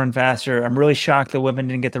surprised they didn't run faster. I'm really shocked the women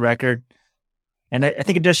didn't get the record. And I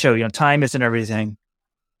think it does show, time isn't everything.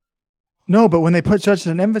 No, but when they put such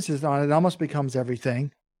an emphasis on it, it almost becomes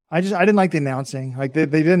everything. I didn't like the announcing. Like they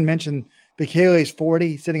didn't mention Bekele's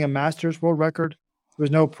 40, setting a Masters world record. There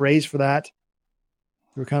was no praise for that.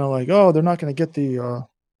 They were kind of like, oh, they're not going to get the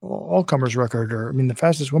all-comers record, the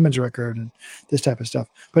fastest women's record and this type of stuff.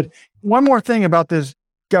 But one more thing about this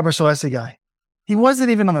Ghebreslassie guy. He wasn't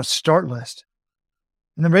even on the start list.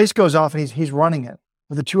 And the race goes off and he's running it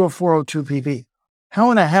with a 2:04:02 PB. How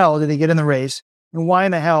in the hell did he get in the race? And why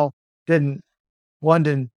in the hell didn't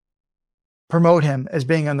London promote him as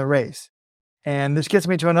being on the race? And this gets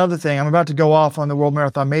me to another thing. I'm about to go off on the World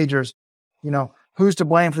Marathon Majors. Who's to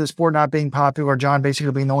blame for the sport not being popular? John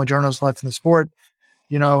basically being the only journalist left in the sport.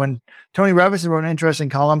 And Tony Revison wrote an interesting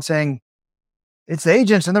column saying it's the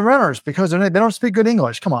agents and the runners because they don't speak good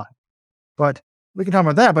English. Come on. But we can talk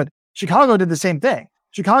about that. But Chicago did the same thing.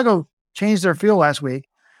 Chicago changed their field last week,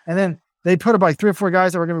 and then they put up like 3 or 4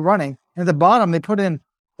 guys that were going to be running. And at the bottom, they put in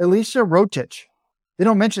Alicia Rotich. They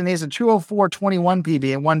don't mention he has a 2:04:21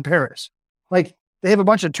 PB and won Paris. Like, they have a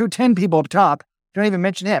bunch of 2:10 people up top. Don't even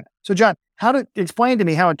mention him. So, John, explain to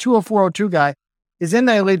me how a 2:04:02 guy is in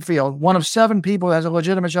the elite field, one of 7 people that has a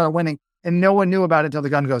legitimate shot at winning, and no one knew about it until the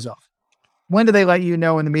gun goes off. When do they let you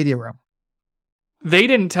know in the media room? They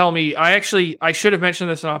didn't tell me. I should have mentioned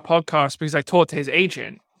this on our podcast because I talked to his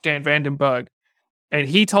agent, Dan Vandenberg, and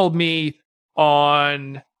he told me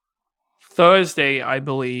on Thursday, I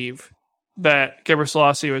believe, that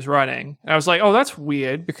Ghebreslassie was running. And I was like, oh, that's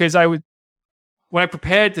weird, because when I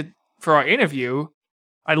prepared for our interview,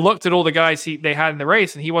 I looked at all the guys they had in the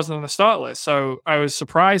race, and he wasn't on the start list. So I was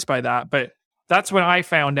surprised by that. But that's when I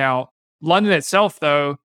found out. London itself,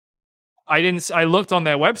 though, I looked on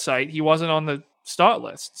their website. He wasn't on the start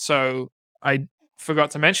list. So I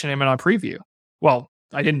forgot to mention him in our preview. Well,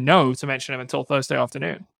 I didn't know to mention him until Thursday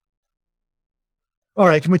afternoon. All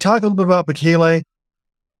right. Can we talk a little bit about Bekele?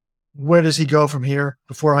 Where does he go from here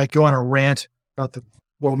before I go on a rant about the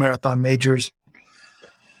World Marathon Majors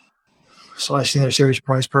 / their series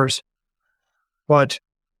prize purse? But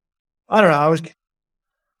I don't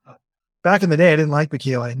know. Back in the day, I didn't like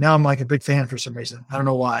Bekele. Now I'm like a big fan for some reason. I don't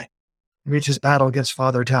know why. Maybe it's his battle against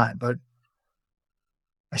Father Time. But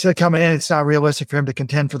I said coming in, it's not realistic for him to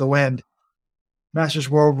contend for the win. Masters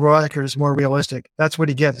World Record is more realistic. That's what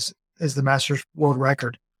he gets, is the Masters World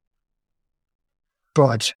Record.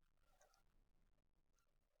 But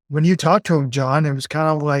when you talked to him, John, it was kind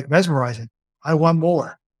of like mesmerizing. I want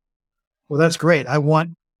more. Well, that's great. I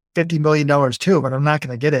want $50 million too, but I'm not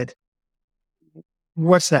going to get it.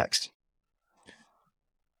 What's next?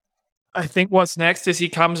 I think what's next is he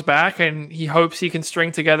comes back and he hopes he can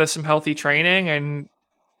string together some healthy training, and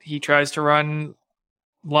he tries to run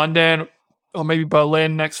London or maybe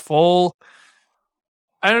Berlin next fall.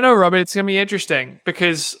 I don't know, Robert. It's going to be interesting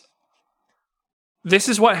because this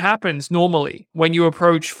is what happens normally when you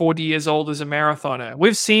approach 40 years old as a marathoner.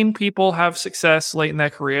 We've seen people have success late in their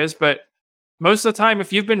careers, but most of the time,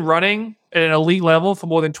 if you've been running at an elite level for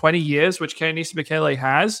more than 20 years, which Kenenisa Bekele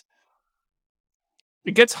has,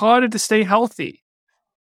 it gets harder to stay healthy.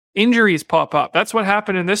 Injuries pop up. That's what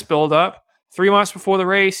happened in this build-up. 3 months before the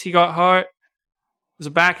race, he got hurt. It was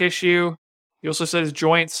a back issue. He also said his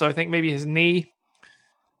joints, so I think maybe his knee.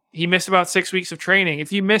 He missed about 6 weeks of training.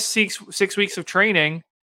 If you miss 6 weeks of training,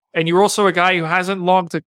 and you're also a guy who hasn't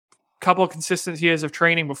logged a couple of consistent years of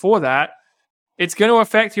training before that, it's going to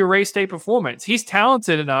affect your race day performance. He's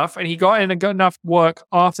talented enough, and he got in a good enough work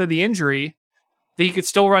after the injury that he could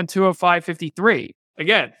still run 2:05:53.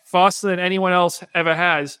 Again, faster than anyone else ever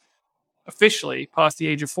has officially past the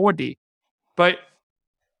age of 40. But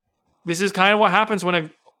this is kind of what happens when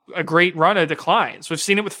a great runner declines. We've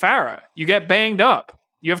seen it with Farah. You get banged up.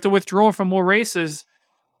 You have to withdraw from more races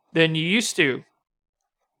than you used to.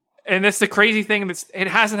 And that's the crazy thing. It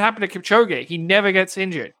hasn't happened to Kipchoge. He never gets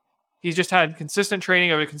injured. He's just had consistent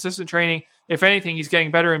training over consistent training. If anything, he's getting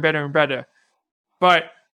better and better and better.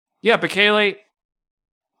 But yeah, Bekele,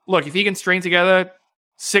 look, if he can string together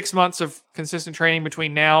 6 months of consistent training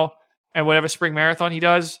between now and whatever spring marathon he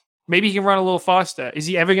does, maybe he can run a little faster. Is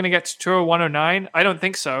he ever going to get to 2:01:09? I don't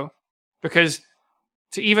think so. Because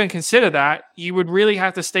to even consider that, you would really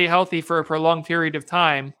have to stay healthy for a prolonged period of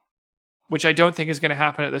time. which I don't think is going to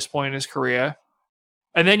happen at this point in his career.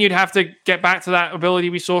 And then you'd have to get back to that ability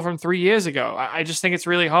we saw from 3 years ago. I just think it's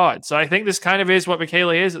really hard. So I think this kind of is what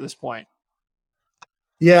Bekele is at this point.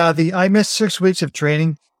 Yeah, I missed 6 weeks of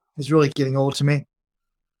training is really getting old to me.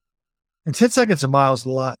 And 10 seconds a mile is a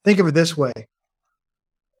lot. Think of it this way.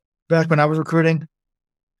 Back when I was recruiting,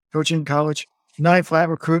 coaching in college, 9 flat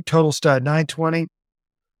recruit, total stud, 920.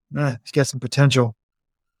 He's got some potential.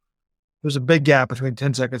 There's a big gap between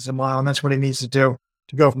 10 seconds a mile, and that's what he needs to do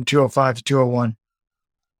to go from 205 to 201.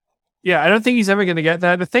 Yeah, I don't think he's ever going to get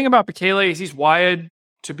that. The thing about Bekele is he's wired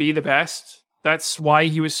to be the best. That's why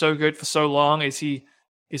he was so good for so long, is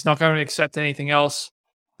he's not going to accept anything else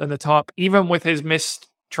than the top. Even with his missed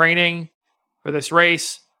training for this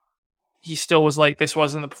race, he still was like, this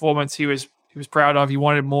wasn't the performance he was proud of. He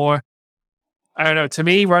wanted more. I don't know. To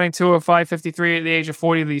me, running 205.53 at the age of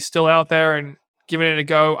 40, that he's still out there and giving it a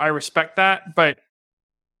go, I respect that, but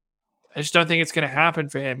I just don't think it's going to happen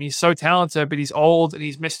for him. He's so talented, but he's old and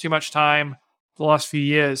he's missed too much time the last few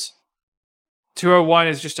years. 201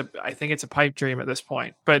 is just I think it's a pipe dream at this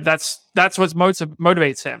point, but that's what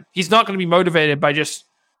motivates him. He's not going to be motivated by just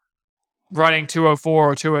running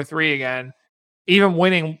 204 or 203 again. Even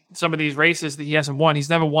winning some of these races that he hasn't won. He's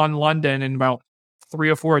never won London in about 3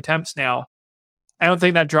 or 4 attempts now. I don't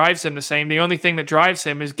think that drives him the same. The only thing that drives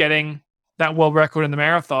him is getting that world record in the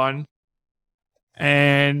marathon.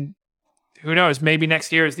 And who knows, maybe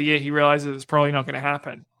next year is the year he realizes it's probably not going to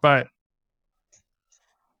happen. But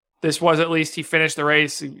this was, at least he finished the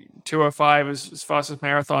race. 205 is his fastest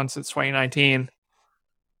marathon since 2019.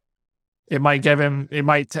 It might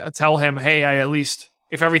tell him, hey, I at least,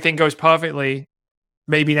 if everything goes perfectly,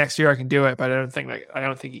 maybe next year I can do it, but I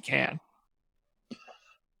don't think he can.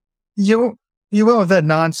 You went with that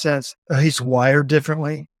nonsense. He's wired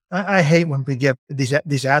differently. I hate when we get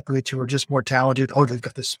these athletes who are just more talented. Oh, they've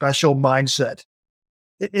got this special mindset.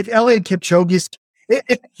 If he had Eliud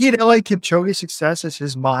Kipchoge's success as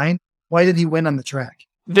his mind, why did he win on the track?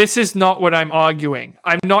 This is not what I'm arguing.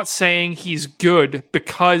 I'm not saying he's good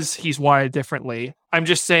because he's wired differently. I'm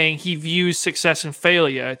just saying he views success and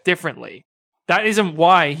failure differently. That isn't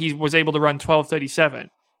why he was able to run 12:37.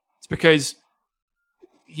 It's because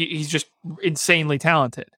he's just insanely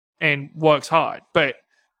talented and works hard. But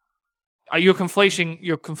you're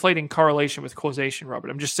conflating correlation with causation, Robert.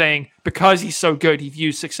 I'm just saying because he's so good, he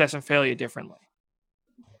views success and failure differently.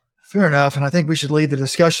 Fair enough. And I think we should leave the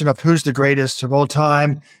discussion of who's the greatest of all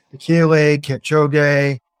time, Bekele,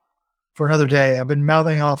 Kipchoge, for another day. I've been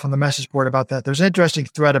mouthing off on the message board about that. There's an interesting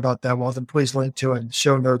thread about that. Well, then please link to it in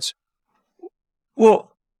show notes.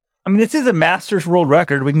 Well, I mean, this is a Masters world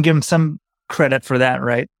record. We can give him some credit for that,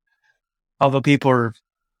 right? Although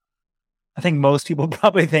I think most people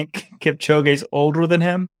probably think Kipchoge's older than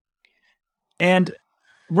him. And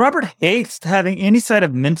Robert hates having any sort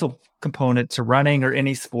of mental component to running or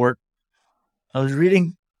any sport. I was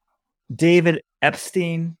reading David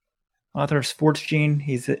Epstein, author of Sports Gene.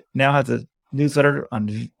 He now has a newsletter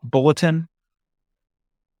on Bulletin.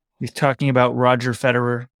 He's talking about Roger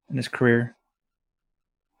Federer and his career.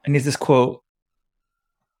 And he has this quote: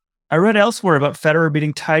 I read elsewhere about Federer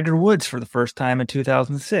beating Tiger Woods for the first time in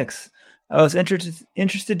 2006. I was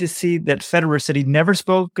interested to see that Federer said he'd never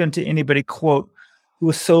spoken to anybody, quote, who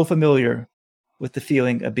was so familiar with the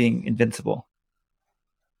feeling of being invincible.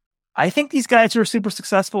 I think these guys who are super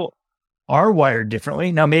successful are wired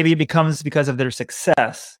differently. Now, maybe it becomes because of their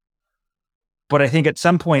success, but I think at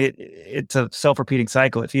some point it's a self-repeating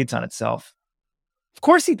cycle. It feeds on itself. Of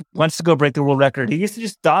course, he wants to go break the world record. He used to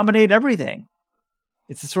just dominate everything.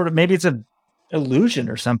 It's a sort of, maybe it's an illusion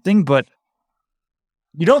or something, but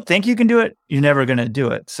you don't think you can do it, you're never going to do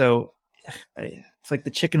it. So it's like the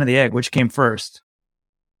chicken or the egg, which came first?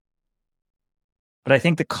 But I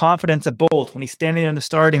think the confidence of Bolt, when he's standing on the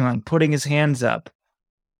starting line, putting his hands up,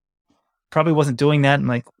 probably wasn't doing that in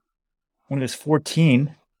when he was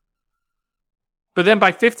 14. But then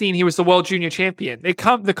by 15, he was the world junior champion. The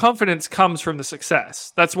confidence comes from the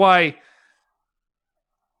success. That's why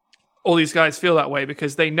all these guys feel that way,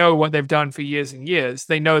 because they know what they've done for years and years.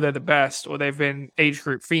 They know they're the best, or they've been age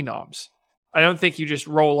group phenoms. I don't think you just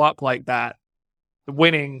roll up like that. The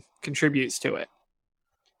winning contributes to it.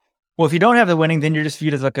 Well, if you don't have the winning, then you're just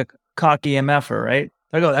viewed as like a cocky MFer, right?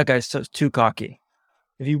 Like, oh, that guy's too cocky.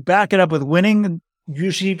 If you back it up with winning,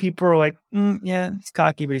 usually people are like, yeah, he's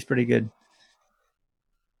cocky, but he's pretty good.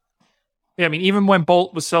 Yeah, I mean, even when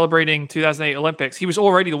Bolt was celebrating 2008 Olympics, he was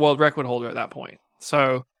already the world record holder at that point.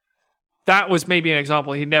 So that was maybe an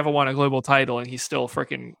example. He never won a global title, and he's still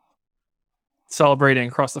freaking celebrating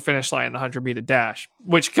across the finish line in the 100-meter dash,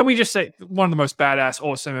 which, can we just say, one of the most badass,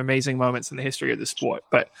 awesome, amazing moments in the history of the sport.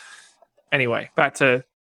 But Anyway, back to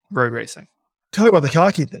road racing. Talk about the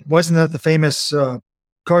cocky thing. Wasn't that the famous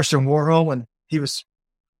Karsten Warhol when he was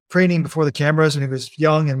training before the cameras when he was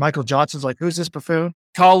young and Michael Johnson's like, who's this buffoon?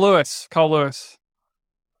 Carl Lewis.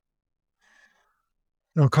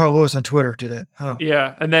 No, Carl Lewis on Twitter did it. Oh.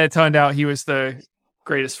 Yeah, and then it turned out he was the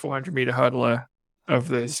greatest 400-meter hurdler of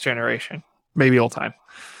this generation, maybe all time.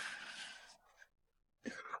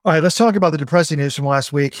 All right, let's talk about the depressing news from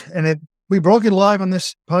last week. And we broke it live on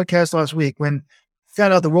this podcast last week when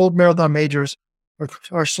found out the World Marathon Majors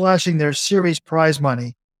are slashing their series prize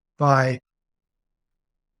money by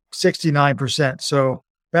 69%. So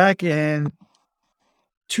back in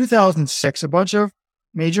 2006, a bunch of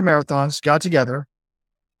major marathons got together,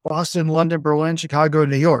 Boston, London, Berlin, Chicago,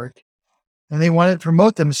 New York, and they wanted to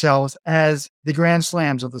promote themselves as the Grand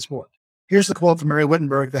Slams of the sport. Here's the quote from Mary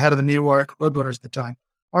Wittenberg, the head of the New York Roadrunners at the time.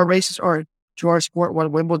 Our races are to our sport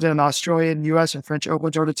what Wimbledon, Australian, U.S., and French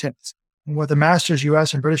Opens are to tennis, and what the Masters,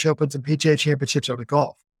 U.S., and British Opens and PGA Championships are to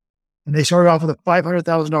golf. And they started off with a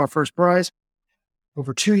 $500,000 first prize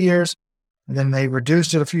over 2 years, and then they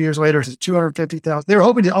reduced it a few years later to $250,000. They were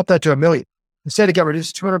hoping to up that to $1 million. Instead, it got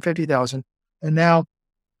reduced to $250,000, and now,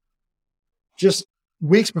 just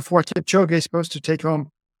weeks before Kipchoge is supposed to take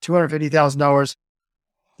home $250,000,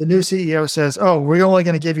 the new CEO says, "Oh, we're only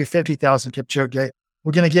going to give you $50,000, Kipchoge.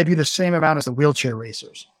 We're going to give you the same amount as the wheelchair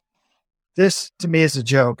racers." This, to me, is a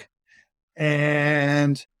joke.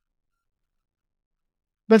 And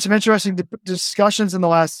been some interesting discussions in the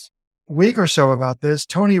last week or so about this.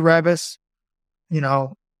 Tony Rebus,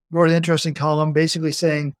 wrote an interesting column basically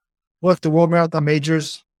saying, look, the World Marathon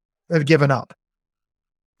Majors have given up.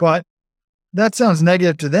 But that sounds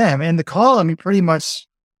negative to them. In the column, he pretty much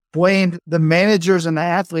blamed the managers and the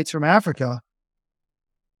athletes from Africa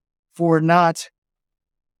for not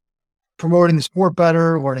promoting the sport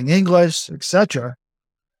better, learning English, etc.,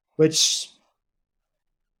 which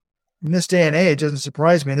in this day and age doesn't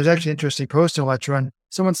surprise me. And there's actually an interesting post in Electron.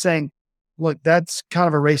 Someone's saying, look, that's kind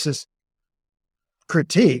of a racist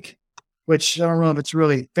critique, which I don't know if it's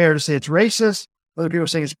really fair to say it's racist. Other people are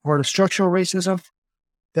saying it's part of structural racism,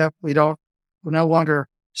 that we're no longer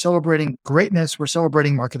celebrating greatness. We're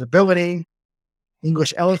celebrating marketability,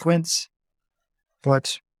 English eloquence.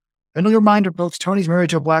 But a reminder, folks, Tony's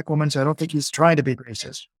married to a black woman, so I don't think he's trying to be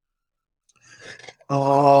racist.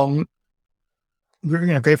 We're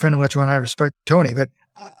a great friend of Electron, and I respect Tony, but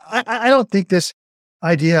I don't think this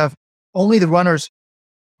idea of only the runners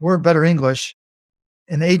were better English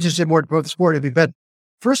and the agents did more to promote the sport would be better.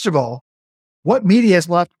 First of all, what media is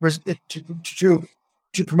left to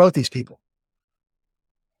promote these people?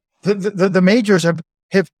 The majors have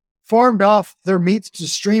farmed off their meets to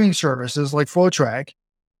streaming services like FloTrack.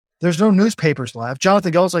 There's no newspapers left.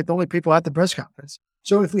 Jonathan Gull's like the only people at the press conference.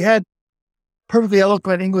 So if we had perfectly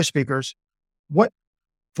eloquent English speakers, what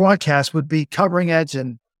broadcast would be covering it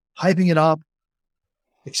and hyping it up,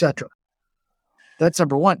 etc.? That's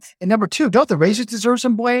number one. And number two, don't the racers deserve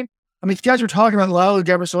some blame? I mean, if you guys were talking about Lalo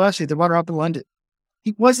Gebrselassie, the runner-up in London,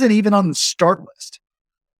 he wasn't even on the start list.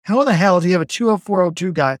 How in the hell do you have a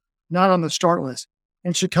 204.02 guy not on the start list?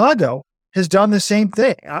 And Chicago has done the same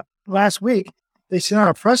thing. Last week, they sent out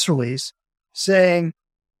a press release saying,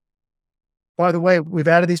 by the way, we've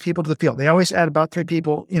added these people to the field. They always add about 3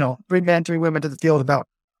 people, 3 men, 3 women to the field about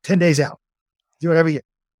 10 days out. Do it every year.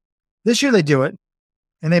 This year they do it.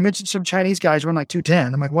 And they mentioned some Chinese guys run like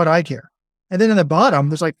 210. I'm like, what do I care? And then in the bottom,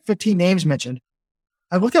 there's like 15 names mentioned.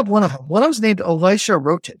 I looked up one of them. One of them's named Elisha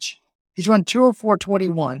Rotich. He's run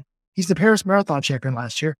 204.21. He's the Paris Marathon champion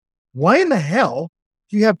last year. Why in the hell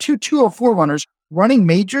do you have 2 204 runners running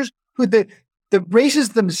majors who the races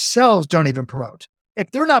themselves don't even promote?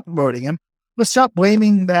 If they're not promoting them, let's stop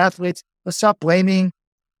blaming the athletes. Let's stop blaming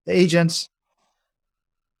the agents.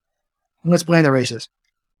 And let's blame the races.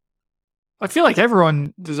 I feel like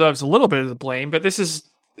everyone deserves a little bit of the blame, but is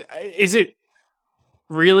it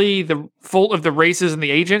really the fault of the races and the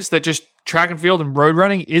agents that just track and field and road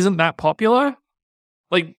running isn't that popular?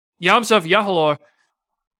 Like Yamsuf Yahalor,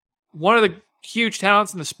 one of the huge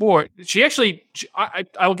talents in the sport, I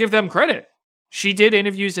will give them credit. She did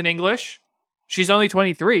interviews in English. She's only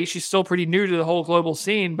 23. She's still pretty new to the whole global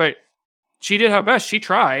scene, but she did her best. She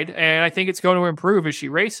tried, and I think it's going to improve as she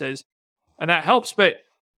races, and that helps, but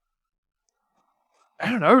I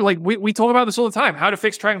don't know, like we talk about this all the time. How to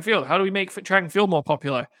fix track and field. How do we make track and field more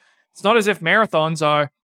popular? It's not as if marathons are,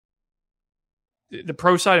 the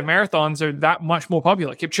pro side of marathons are that much more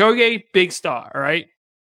popular. Kipchoge, big star, all right?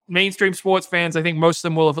 Mainstream sports fans, I think most of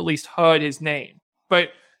them will have at least heard his name. But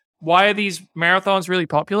why are these marathons really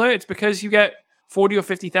popular? It's because you get 40 or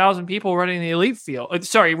 50,000 people running the elite field.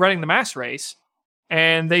 Running the mass race.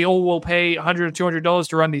 and they all will pay $100 or $200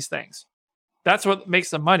 to run these things. That's what makes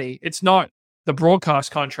them money. It's not the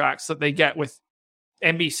broadcast contracts that they get with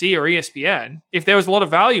NBC or ESPN. If there was a lot of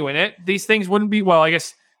value in it, these things wouldn't be, well, I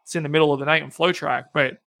guess it's in the middle of the night on FloTrack,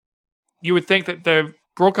 but you would think that the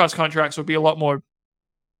broadcast contracts would be a lot more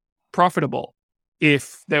profitable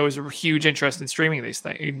if there was a huge interest in streaming these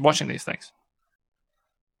things, in watching these things.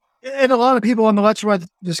 And a lot of people on the Let's Run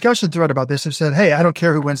discussion thread about this have said, hey, I don't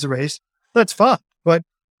care who wins the race. That's fine. But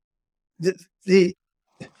the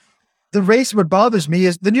race, what bothers me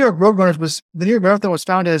is the New York Marathon was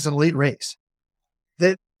founded as an elite race.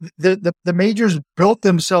 The majors built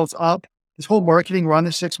themselves up, this whole marketing run,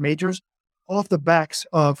 the 6 majors, off the backs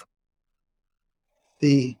of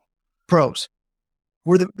the pros.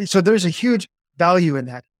 So there's a huge value in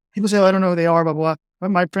that. People say, oh, I don't know who they are, blah, blah, blah.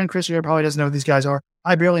 My friend Chris here probably doesn't know who these guys are.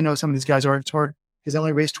 I barely know some of these guys are. It's hard because they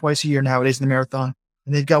only race twice a year nowadays in the marathon,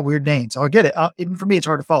 and they've got weird names. I'll get it. Even for me, it's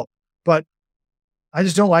hard to follow. But I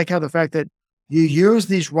just don't like how the fact that you use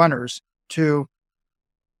these runners to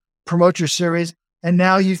promote your series, and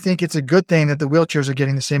now you think it's a good thing that the wheelchairs are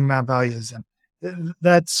getting the same amount of value as them.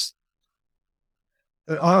 That's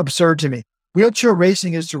absurd to me. Wheelchair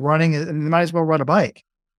racing is to running, and you might as well run a bike.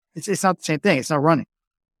 It's not the same thing. It's not running.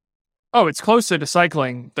 Oh, it's closer to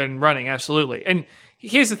cycling than running, absolutely. And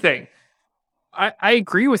here's the thing. I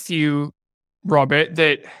agree with you, Robert,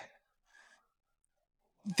 that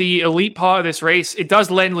the elite part of this race, it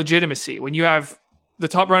does lend legitimacy. When you have the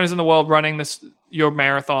top runners in the world running your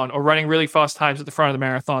marathon or running really fast times at the front of the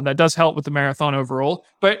marathon, that does help with the marathon overall.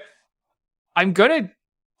 But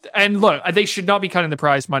and look, they should not be cutting the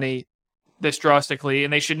prize money this drastically,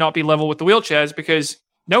 and they should not be level with the wheelchairs because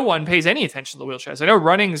no one pays any attention to the wheelchairs. I know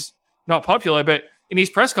running's not popular, but in these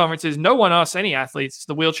press conferences, no one asks any athletes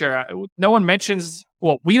the wheelchair. No one mentions,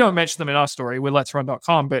 well, we don't mention them in our story with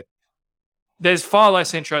Let'sRun.com, but there's far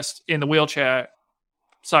less interest in the wheelchair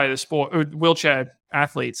side of the sport, or wheelchair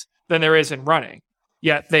athletes, than there is in running.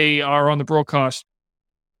 Yet they are on the broadcast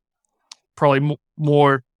probably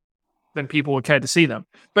more than people would care to see them.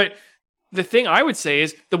 But the thing I would say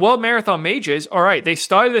is the World Marathon Majors, all right, they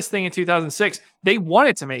started this thing in 2006. They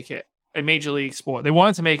wanted to make it a major league sport. They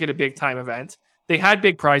wanted to make it a big time event. They had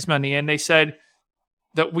big prize money, and they said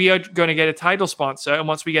that we are going to get a title sponsor. And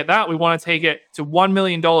once we get that, we want to take it to $1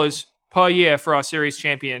 million per year for our series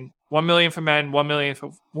champion. 1 million for men, 1 million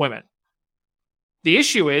for women. The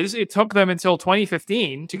issue is it took them until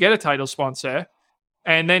 2015 to get a title sponsor.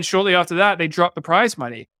 And then shortly after that, they dropped the prize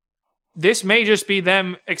money. This may just be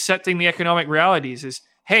them accepting the economic realities is,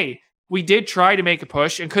 hey, we did try to make a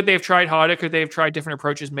push, and could they have tried harder? Could they have tried different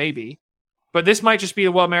approaches? Maybe. But this might just be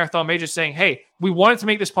the World Marathon Majors saying, hey, we wanted to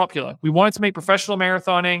make this popular. We wanted to make professional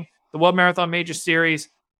marathoning, the World Marathon Major Series,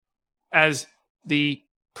 as the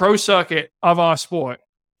pro circuit of our sport.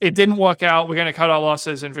 It didn't work out. We're going to cut our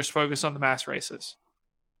losses and just focus on the mass races.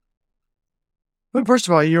 But first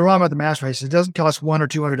of all, you're wrong about the mass races. It doesn't cost $100 or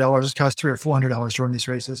 $200. It costs $300 or $400 to run these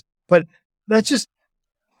races. But that's just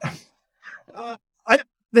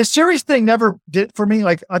the series thing never did for me.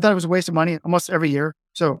 Like, I thought it was a waste of money almost every year.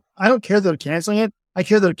 So I don't care that they're canceling it. I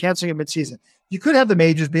care that they're canceling it mid-season. You could have the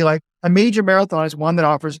majors be like, a major marathon is one that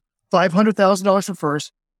offers $500,000 for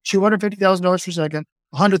first, $250,000 for second,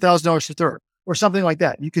 $100,000 for third, or something like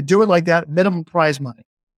that. You could do it like that, minimum prize money.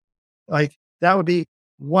 Like, that would be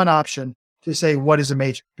one option to say what is a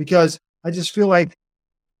major, because I just feel like,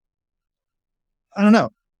 I don't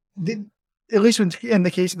know, at least in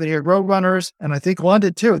the case of the New York Road Runners, and I think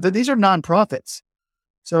London too, that these are nonprofits.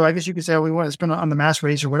 So I guess you could say, we want to spend on the mass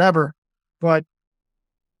race or whatever, but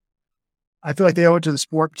I feel like they owe it to the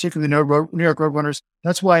sport, particularly the New York Road Runners.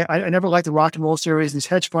 That's why I never liked the Rock and Roll Series, these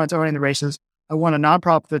hedge funds owning the races. I want a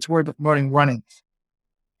nonprofit that's worried about promoting running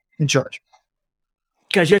in charge.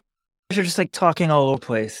 Guys, you're just like talking all over the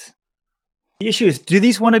place. The issue is, do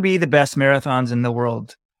these want to be the best marathons in the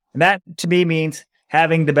world? And that, to me, means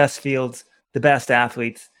having the best fields, the best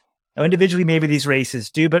athletes. Now, individually, maybe these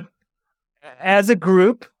races do, but as a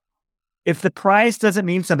group, if the prize doesn't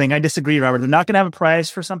mean something, I disagree, Robert. They're not going to have a prize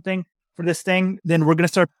for something for this thing, then we're going to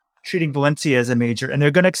start treating Valencia as a major, and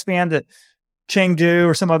they're going to expand to Chengdu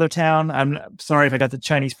or some other town. I'm sorry if I got the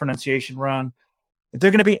Chinese pronunciation wrong. If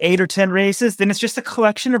they're going to be 8 or 10 races, then it's just a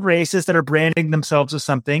collection of races that are branding themselves as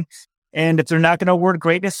something. And if they're not going to award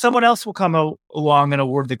greatness, someone else will come along and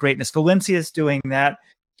award the greatness. Valencia is doing that.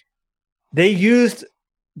 They used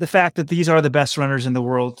the fact that these are the best runners in the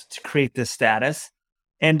world to create this status.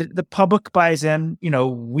 And the public buys in,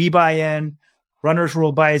 we buy in, Runners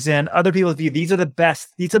World buys in, other people view these are the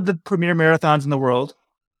best, these are the premier marathons in the world.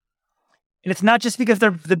 And it's not just because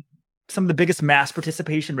they're some of the biggest mass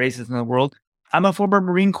participation races in the world. I'm a former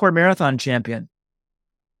Marine Corps marathon champion.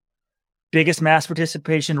 Biggest mass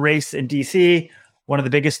participation race in DC, one of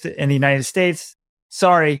the biggest in the United States.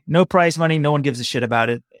 Sorry, no prize money. No one gives a shit about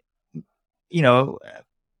it,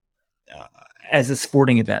 as a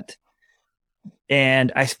sporting event.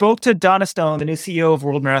 And I spoke to Donna Stone, the new CEO of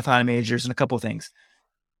World Marathon Majors, and a couple of things.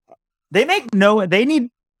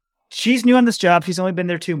 She's new on this job. She's only been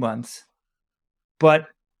there 2 months. But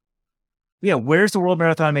yeah, where's the World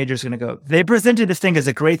Marathon Majors going to go? They presented this thing as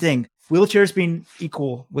a great thing. Wheelchairs being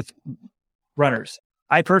equal with runners.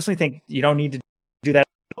 I personally think you don't need to do that.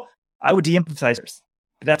 I would de-emphasize it.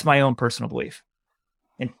 But that's my own personal belief.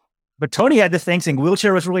 But Tony had this thing saying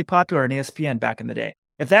wheelchair was really popular on ESPN back in the day.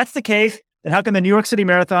 If that's the case, then how come the New York City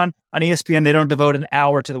Marathon on ESPN, they don't devote an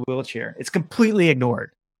hour to the wheelchair? It's completely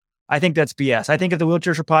ignored. I think that's BS. I think if the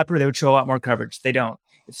wheelchairs were popular, they would show a lot more coverage. They don't.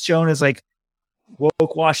 It's shown as like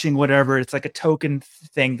woke washing, whatever. It's like a token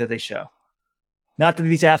thing that they show. Not that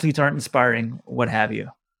these athletes aren't inspiring, what have you.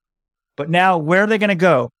 But now, where are they going to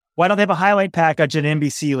go? Why don't they have a highlight package on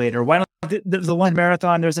NBC later? Why don't the London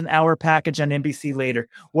Marathon, there's an hour package on NBC later?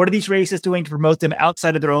 What are these races doing to promote them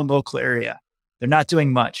outside of their own local area? They're not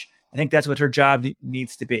doing much. I think that's what her job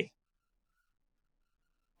needs to be.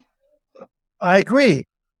 I agree.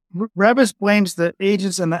 Rebus blames the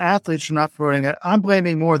agents and the athletes for not promoting it. I'm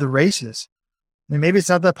blaming more the races. I mean, maybe it's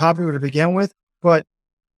not that popular to begin with, but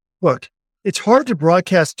look, it's hard to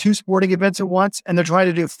broadcast 2 sporting events at once, and they're trying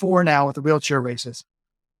to do 4 now with the wheelchair races.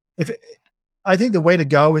 I think the way to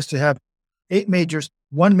go is to have 8 majors,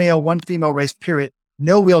 1 male, 1 female race, period.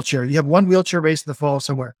 No wheelchair. You have 1 wheelchair race in the fall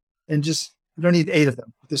somewhere, and just you don't need 8 of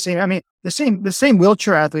them. The same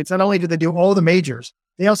wheelchair athletes. Not only do they do all the majors,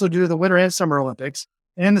 they also do the Winter and Summer Olympics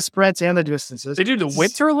and the sprints and the distances. They do the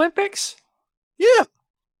Winter Olympics? Yeah.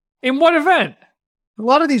 In what event? A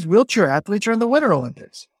lot of these wheelchair athletes are in the Winter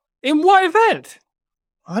Olympics. In what event?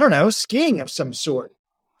 I don't know, skiing of some sort.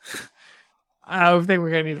 I think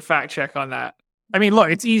we're going to need a fact check on that. I mean, look,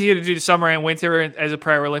 it's easier to do the summer and winter as a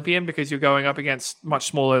Paralympian because you're going up against much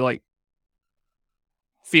smaller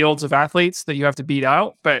fields of athletes that you have to beat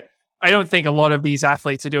out. But I don't think a lot of these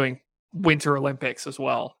athletes are doing Winter Olympics as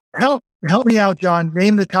well. Help me out, John.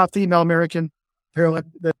 Name the top female American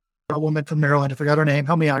Paralympic woman from Maryland. I forgot her name.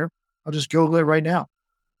 Help me out. I'll just Google it right now.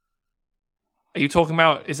 Are you talking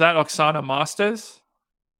about, is that Oksana Masters?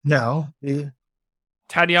 No.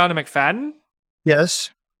 Tatiana McFadden? Yes.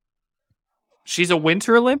 She's a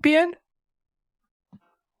Winter Olympian?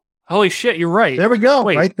 Holy shit, you're right. There we go.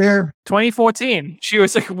 Wait, right there. 2014. She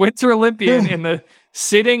was a Winter Olympian in the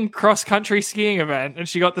sitting cross-country skiing event, and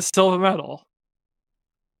she got the silver medal.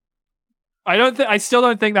 I still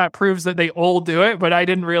don't think that proves that they all do it, but I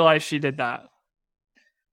didn't realize she did that.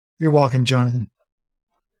 You're welcome, Jonathan.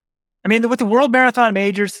 I mean, with the World Marathon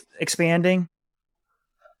Majors expanding,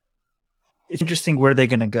 it's interesting where they're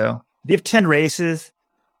going to go. They have 10 races.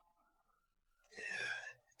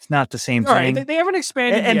 It's not the same all thing. Right, they haven't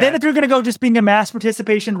expanded and yet. then if you're going to go just being a mass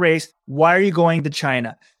participation race, why are you going to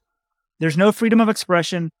China? There's no freedom of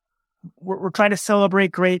expression. We're trying to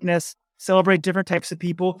celebrate greatness, celebrate different types of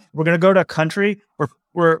people. We're going to go to a country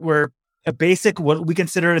where a basic, what we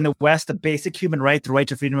consider in the West, a basic human right, the right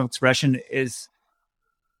to freedom of expression, is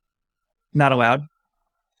not allowed.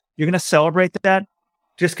 You're going to celebrate that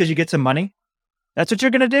just because you get some money? That's what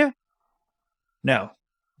you're going to do? No.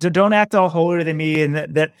 Don't act all holier than me and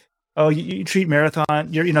that you treat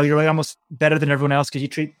marathon, you're almost better than everyone else because you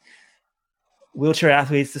treat wheelchair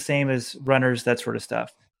athletes the same as runners, that sort of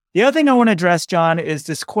stuff. The other thing I want to address, John, is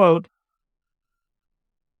this quote.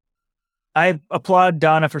 I applaud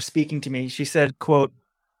Donna for speaking to me. She said, quote,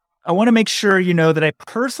 "I want to make sure you know that I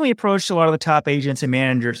personally approached a lot of the top agents and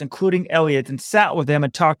managers, including Elliott, and sat with them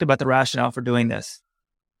and talked about the rationale for doing this."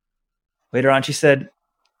 Later on, she said,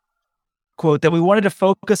 quote, "that we wanted to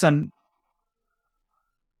focus on,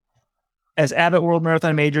 as Abbott World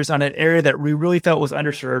Marathon Majors, on an area that we really felt was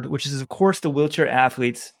underserved, which is, of course, the wheelchair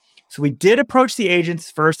athletes. So we did approach the agents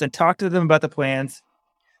first and talk to them about the plans.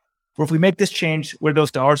 For if we make this change, where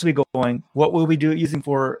those dollars will be going, what will we do it using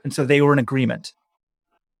for?" And so they were in agreement.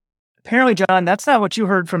 Apparently, John, that's not what you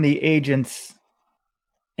heard from the agents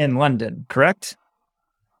in London, correct?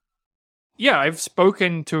 Yeah, I've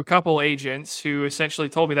spoken to a couple agents who essentially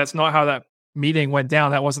told me that's not how that meeting went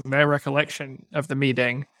down. That wasn't their recollection of the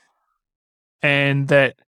meeting. And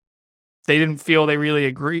that they didn't feel they really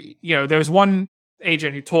agree. There was one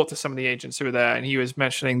agent who talked to some of the agents who were there, and he was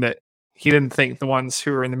mentioning that he didn't think the ones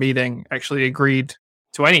who were in the meeting actually agreed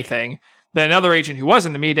to anything. Then another agent who was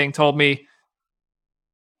in the meeting told me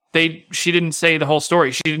she didn't say the whole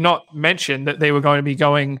story. She did not mention that they were going to be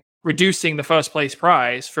going reducing the first place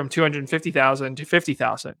prize from $250,000 to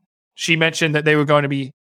 $50,000. She mentioned that they were going to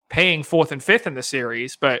be paying fourth and fifth in the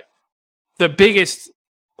series, but the biggest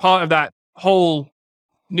part of that whole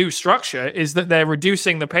new structure is that they're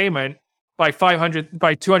reducing the payment by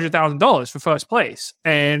 $200,000 for first place,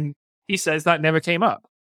 and he says that never came up.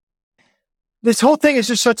 This whole thing is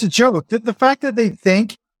just such a joke. The fact that they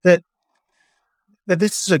think that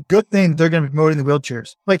this is a good thing, they're going to be promoting the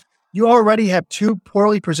wheelchairs. Like, you already have two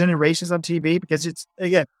poorly presented races on TV because it's,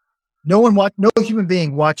 again, no human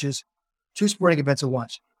being watches two sporting events at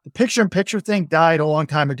once. The picture-in-picture thing died a long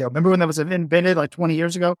time ago. Remember when that was invented like 20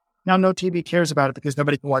 years ago? Now no TV cares about it because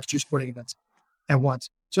nobody can watch two sporting events at once.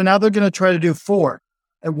 So now they're going to try to do four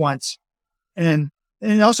at once. And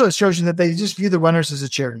also it shows you that they just view the runners as a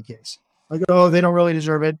charity case. Like, oh, they don't really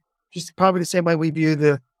deserve it. Just probably the same way we view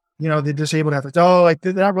the disabled athletes. Oh, like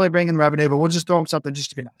they're not really bringing revenue, but we'll just throw them something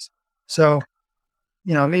just to be nice. So,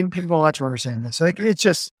 maybe people will watch runners saying this. Like,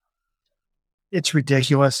 it's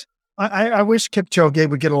ridiculous. I wish Kipchoge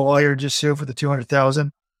would get a lawyer just sue for the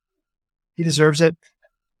 $200,000. He deserves it.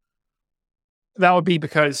 That would be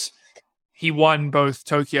because he won both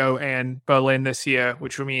Tokyo and Berlin this year,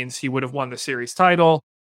 which means he would have won the series title,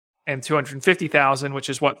 and $250,000, which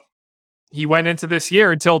is what he went into this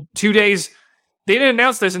year until 2 days. They didn't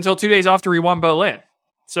announce this until 2 days after he won Berlin.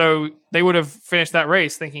 So they would have finished that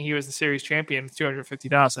race thinking he was the series champion with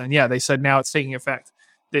 $250,000. And yeah, they said now it's taking effect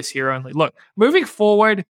this year only. Look, moving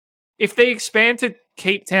forward, if they expand to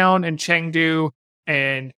Cape Town and Chengdu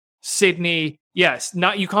and Sydney, yes,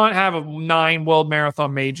 you can't have a 9 world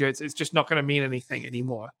marathon major. It's just not going to mean anything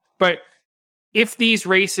anymore. But if these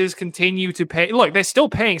races continue to pay, look, they're still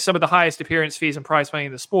paying some of the highest appearance fees and prize money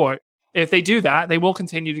in the sport. If they do that, they will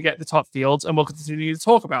continue to get the top fields and we'll continue to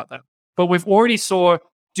talk about them. But we've already saw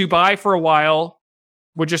Dubai for a while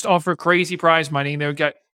would just offer crazy prize money and they would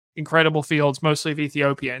get incredible fields, mostly of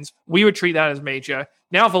Ethiopians. We would treat that as major.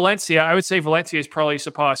 Now Valencia, I would say Valencia has probably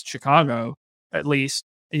surpassed Chicago, at least.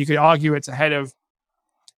 And you could argue it's ahead of,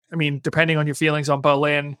 depending on your feelings on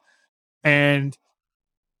Berlin and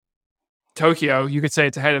Tokyo, you could say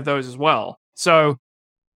it's ahead of those as well. So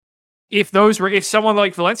if someone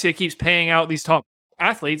like Valencia keeps paying out these top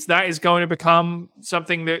athletes, that is going to become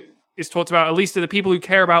something that is talked about, at least to the people who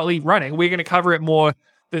care about elite running. We're going to cover it more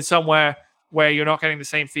than somewhere where you're not getting the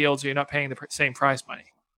same fields or you're not paying the same prize money.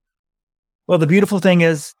 Well, the beautiful thing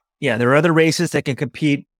is, there are other races that can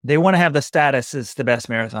compete. They want to have the status as the best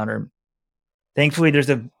marathoner. Thankfully, there's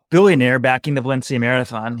a billionaire backing the Valencia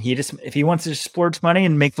Marathon. If he wants to sports money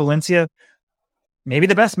and make Valencia maybe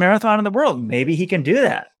the best marathon in the world, maybe he can do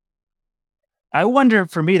that. I wonder,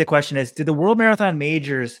 for me, the question is, did the World Marathon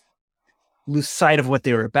Majors lose sight of what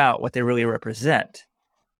they were about, what they really represent?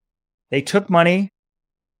 They took money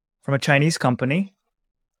from a Chinese company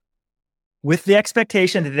with the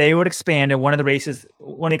expectation that they would expand, and one of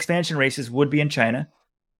the expansion races would be in China.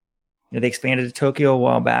 They expanded to Tokyo a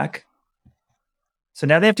while back. So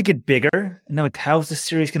now they have to get bigger. And how's the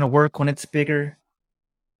series going to work when it's bigger?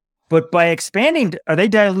 But by expanding, are they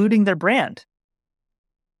diluting their brand?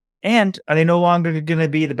 And are they no longer going to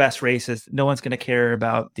be the best races? No one's going to care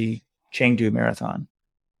about the Chengdu Marathon.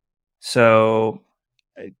 So,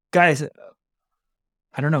 guys,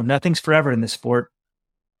 I don't know. Nothing's forever in this sport.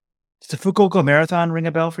 Does the Fukuoka Marathon ring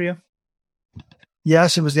a bell for you?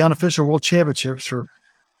 Yes, it was the unofficial world championships for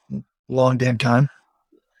a long damn time.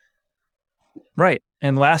 Right.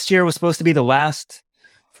 And last year was supposed to be the last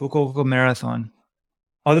Fukuoka Marathon.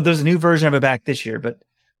 Although there's a new version of it back this year. But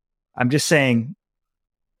I'm just saying,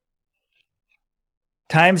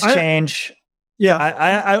 times change. Yeah.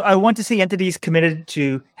 I want to see entities committed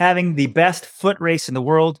to having the best foot race in the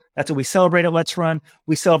world. That's what we celebrate at Let's Run.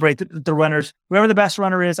 We celebrate the runners. Whoever the best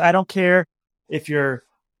runner is, I don't care if you're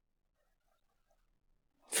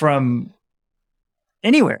from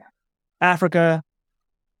anywhere. Africa,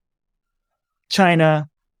 China,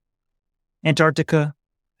 Antarctica.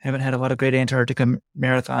 Haven't had a lot of great Antarctica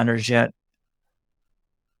marathoners yet.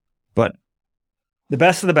 But the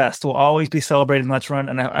best of the best will always be celebrated in Let's Run,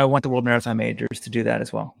 and I want the World Marathon Majors to do that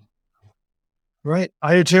as well. Right.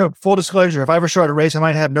 I do too. Full disclosure, if I ever started a race, I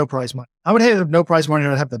might have no prize money. I would have no prize money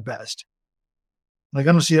and I'd have the best. Like,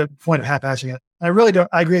 I don't see a point of half-assing it. I really don't.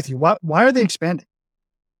 I agree with you. Why are they expanding?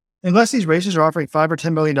 Unless these races are offering $5 or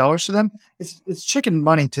 $10 million to them, it's chicken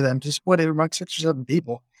money to them to split it among 6 or 7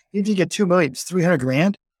 people. If you get $2 million, it's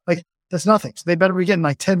 $300,000. Like, that's nothing. So they better be getting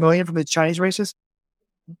like $10 million from the Chinese races.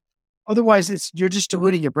 Otherwise, you're just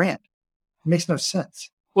diluting your brand. It makes no sense.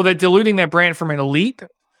 Well, they're diluting their brand from an elite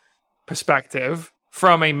perspective,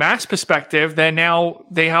 from a mass perspective, they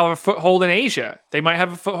have a foothold in Asia. They might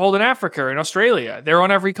have a foothold in Africa and Australia. They're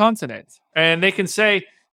on every continent. And they can say,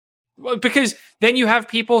 well, because then you have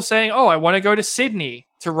people saying, oh, I want to go to Sydney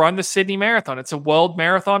to run the Sydney Marathon. It's a world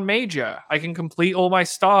marathon major. I can complete all my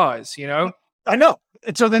stars, you know? I know.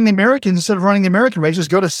 And so then the Americans, instead of running the American races,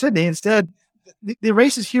 go to Sydney. Instead, the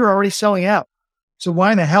races here are already selling out. So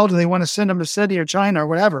why in the hell do they want to send them to Sydney or China or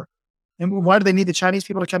whatever? And why do they need the Chinese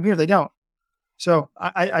people to come here? They don't. So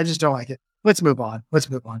I just don't like it. Let's move on.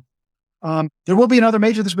 There will be another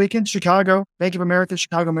major this weekend, Chicago, Bank of America,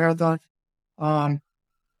 Chicago Marathon.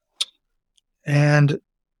 And,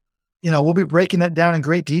 we'll be breaking that down in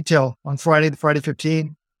great detail on Friday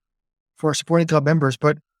 15 for our supporting club members.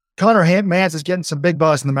 But Connor Mance is getting some big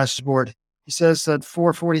buzz in the message board. He says that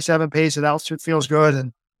 4:47 pace at altitude feels good,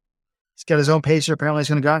 and he's got his own pacer. Apparently, he's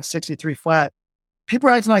going to go out 63 flat. People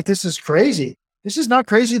are acting like this is crazy. This is not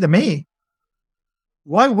crazy to me.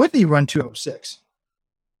 Why wouldn't he run 2:06?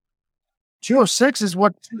 2:06 is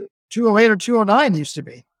what 2:08 or 2:09 used to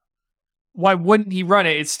be. Why wouldn't he run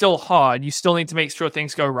it? It's still hard. You still need to make sure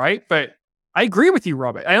things go right. But I agree with you,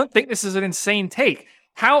 Robert. I don't think this is an insane take.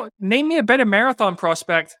 Name me a better marathon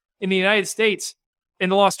prospect in the United States in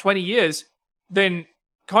the last 20 years than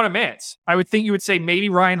Connor Mance. I would think you would say maybe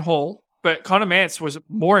Ryan Hall, but Connor Mance was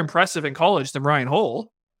more impressive in college than Ryan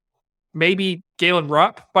Hall. Maybe Galen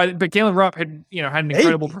Rupp, but Galen Rupp had an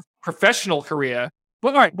incredible professional career.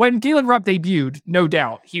 Well, all right, when Galen Rupp debuted, no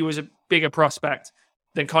doubt he was a bigger prospect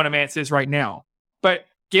than Connor Mance is right now. But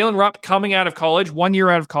Galen Rupp coming out of college, 1 year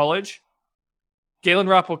out of college, Galen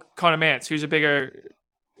Rupp or Connor Mance, who's a bigger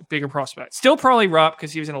prospect? Still probably Rupp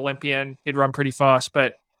because he was an Olympian. He'd run pretty fast,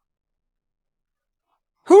 but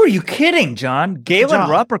who are you kidding, John? Galen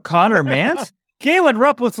Rupp or Connor Mance? Galen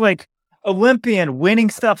Rupp was like Olympian,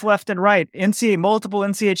 winning stuff left and right. Multiple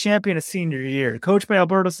NCAA champion his senior year, coached by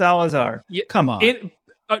Alberto Salazar. Yeah, come on.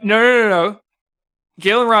 No.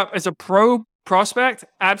 Galen Rupp as a pro prospect,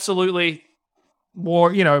 absolutely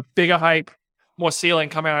more, bigger hype, more ceiling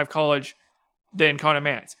coming out of college than Connor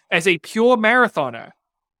Mance. As a pure marathoner,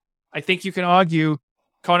 I think you can argue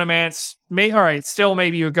Connor Mance still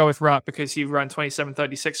maybe you would go with Rupp because he run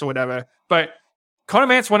 27:36 or whatever. But Connor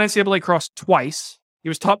Mance won NCAA cross twice. He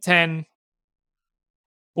was top 10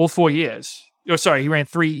 all 4 years. Oh, sorry, he ran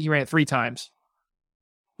three times.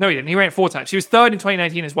 No, he didn't. He ran it 4 times. He was third in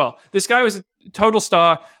 2019 as well. This guy was a total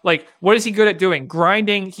star. Like, what is he good at doing?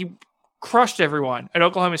 Grinding. He crushed everyone at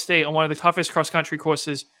Oklahoma State on one of the toughest cross-country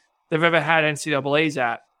courses they've ever had NCAAs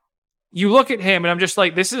at. You look at him, and I'm just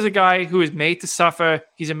like, this is a guy who is made to suffer.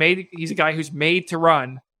 He's a guy who's made to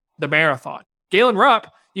run the marathon. Galen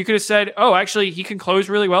Rupp, you could have said, oh, actually, he can close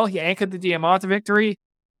really well. He anchored the DMR to victory.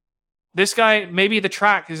 This guy, maybe the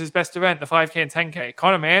track is his best event, the 5K and 10K.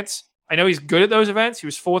 Connor Mance, I know he's good at those events. He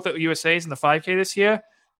was 4th at USA's in the 5K this year.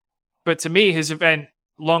 But to me, his event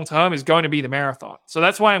long-term is going to be the marathon. So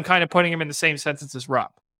that's why I'm kind of putting him in the same sentence as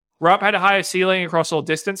Rupp. Rupp had a higher ceiling across all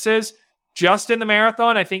distances. Just in the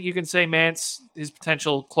marathon, I think you can say Mance is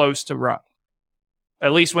potential close to Rupp.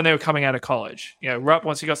 At least when they were coming out of college. Rupp,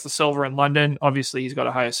 once he got the silver in London, obviously he's got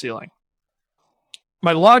a higher ceiling.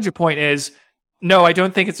 My larger point is, no, I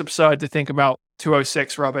don't think it's absurd to think about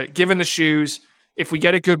 2:06, Robert. Given the shoes, if we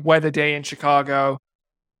get a good weather day in Chicago,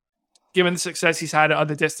 given the success he's had at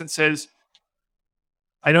other distances,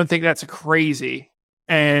 I don't think that's crazy.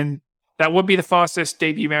 And that would be the fastest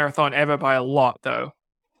debut marathon ever by a lot, though.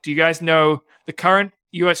 Do you guys know the current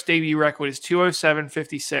U.S. debut record is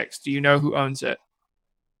 2:07:56? Do you know who owns it?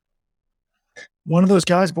 One of those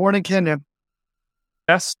guys born in Kenya.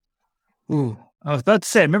 Yes. Ooh, I was about to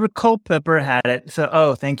say, remember Culpepper had it.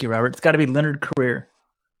 So, thank you, Robert. It's got to be Leonard Career.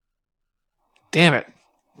 Damn it.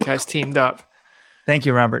 You guys teamed up. Thank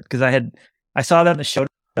you, Robert, because I saw that in the show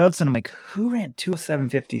notes, and I'm like, who ran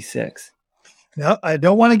 2:07:56? No, I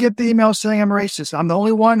don't want to get the email saying I'm racist. I'm the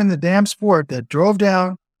only one in the damn sport that drove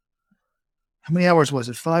down. How many hours was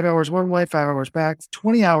it? 5 hours one way, 5 hours back,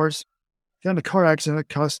 20 hours. Got in a car accident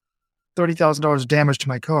that cost $30,000 of damage to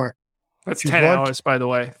my car. That's 10 hours, by the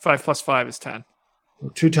way. 5 plus 5 is 10.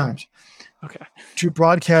 2 times. Okay. To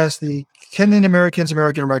broadcast the Kenyan American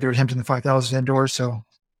record at Hampton 5000 indoors. So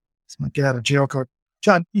it's my get out of jail card.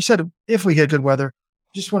 John, you said if we get good weather.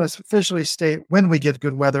 Just want to officially state when we get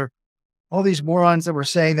good weather. All these morons that were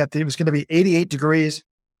saying that it was going to be 88 degrees.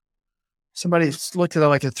 Somebody looked at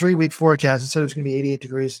like a 3-week forecast and said it was going to be 88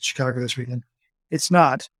 degrees in Chicago this weekend. It's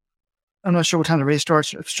not. I'm not sure what time the race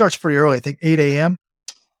starts. It starts pretty early. I think 8 a.m.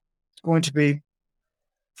 It's going to be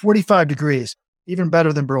 45 degrees. Even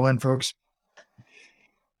better than Berlin, folks.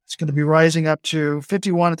 It's going to be rising up to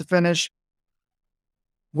 51 at the finish.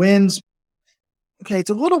 Winds Okay, it's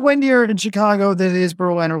a little windier in Chicago than it is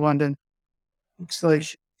Berlin or London. Looks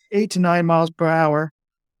like 8 to 9 miles per hour.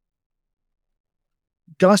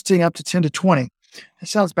 Gusting up to 10 to 20. It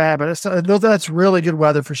sounds bad, but that's really good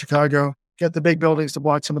weather for Chicago. Get the big buildings to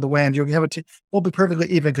block some of the wind. You'll have won't be perfectly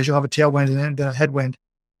even because you'll have a tailwind and then a headwind.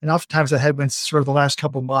 And oftentimes the headwind's sort of the last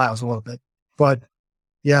couple of miles a little bit. But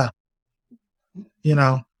yeah,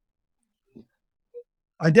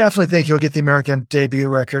 I definitely think he'll get the American debut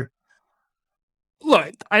record.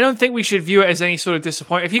 Look, I don't think we should view it as any sort of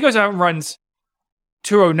disappointment. If he goes out and runs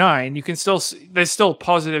 2:09, you can there's still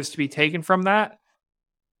positives to be taken from that.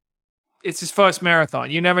 It's his first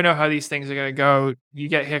marathon. You never know how these things are going to go. You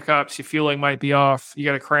get hiccups, your fueling might be off, you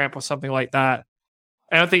get a cramp or something like that.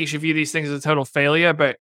 I don't think you should view these things as a total failure,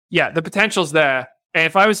 but yeah, the potential's there. And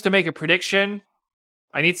if I was to make a prediction,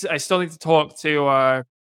 I still need to talk to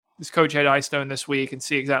this coach Ed Eyestone this week and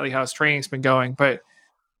see exactly how his training's been going. But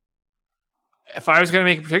if I was going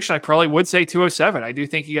to make a prediction, I probably would say 2:07. I do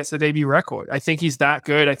think he gets the debut record. I think he's that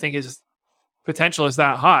good. I think his potential is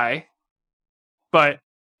that high. But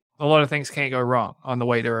a lot of things can't go wrong on the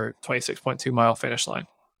way to a 26.2 mile finish line.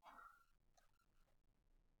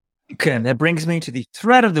 Okay, that brings me to the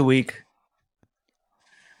thread of the week.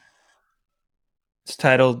 It's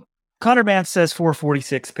titled, Conor Mantz says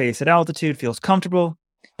 4:46 pace at altitude feels comfortable,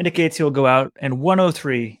 indicates he'll go out and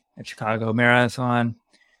 1:03 at Chicago Marathon.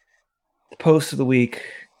 The post of the week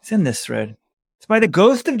is in this thread. It's by the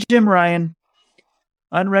ghost of Jim Ryan,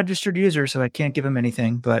 unregistered user, so I can't give him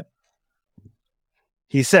anything, but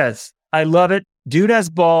he says, I love it. Dude has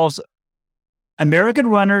balls. American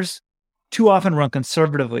runners too often run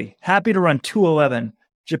conservatively. Happy to run 2:11.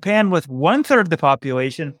 Japan, with 1/3 of the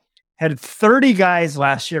population, had 30 guys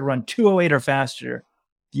last year run 2:08 or faster.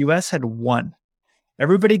 The U.S. had 1.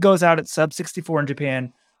 Everybody goes out at sub 64 in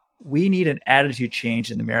Japan. We need an attitude change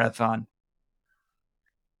in the marathon.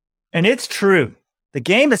 And it's true. The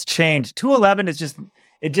game has changed. 2:11 is just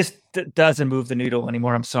doesn't move the needle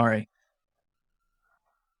anymore. I'm sorry.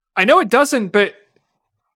 I know it doesn't, but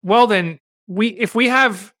well, then if we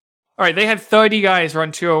have, all right, they had 30 guys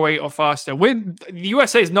run 2:08 or faster. The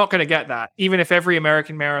USA is not going to get that, even if every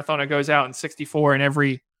American marathoner goes out in 64 in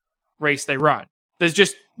every race they run. There's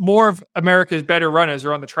just more of America's better runners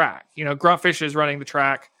are on the track. Grant Fisher is running the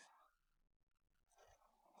track.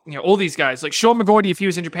 All these guys, like Sean McGordy, if he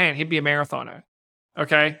was in Japan, he'd be a marathoner.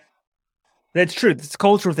 Okay? That's true. It's a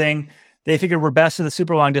cultural thing. They figured we're best in the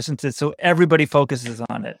super long distances, so everybody focuses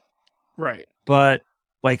on it. Right. But,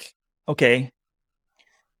 okay.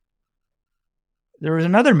 There was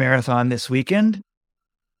another marathon this weekend.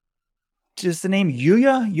 Does the name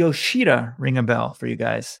Yuya Yoshida ring a bell for you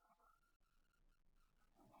guys?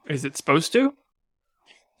 Is it supposed to?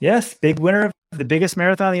 Yes, big winner of the biggest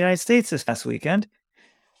marathon in the United States this past weekend.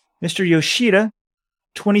 Mr. Yoshida,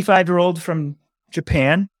 25-year-old from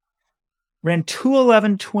Japan, ran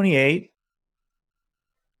 2:11.28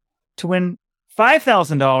 to win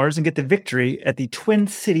 $5,000 and get the victory at the Twin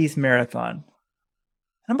Cities Marathon.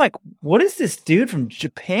 I'm like, what is this dude from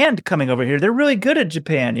Japan coming over here? They're really good at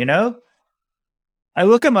Japan, I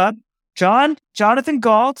look him up. Jonathan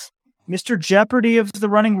Gault, Mr. Jeopardy of the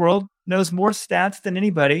running world, knows more stats than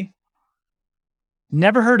anybody.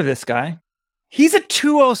 Never heard of this guy. He's a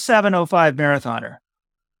 2:07.05 marathoner.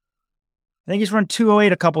 I think he's run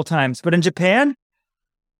 2:08 a couple times. But in Japan,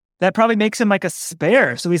 that probably makes him like a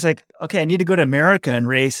spare. So he's like, okay, I need to go to America and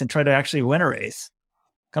race and try to actually win a race.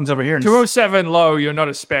 Comes over here. 2:07 low, you're not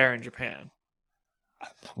a spare in Japan.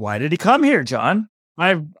 Why did he come here, John?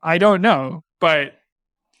 I don't know, but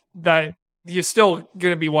that you're still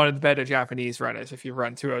going to be one of the better Japanese runners if you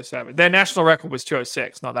run 2:07. Their national record was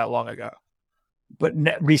 2:06 not that long ago. But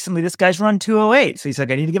recently this guy's run 2:08. So he's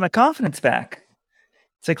like, I need to get my confidence back.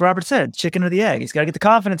 It's like Robert said, chicken or the egg. He's got to get the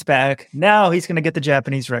confidence back. Now he's going to get the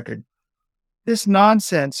Japanese record. This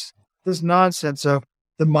nonsense of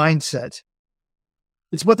the mindset.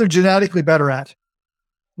 It's what they're genetically better at.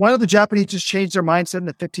 Why don't the Japanese just change their mindset in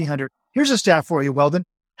the 1500? Here's a stat for you, Weldon.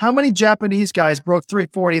 How many Japanese guys broke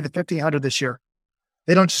 3:40 in the 1500 this year?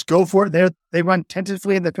 They don't just go for it. They run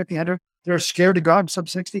tentatively in the 1500. They're scared to go out in sub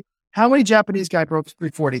 60. How many Japanese guys broke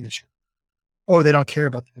 3:40 this year? Oh, they don't care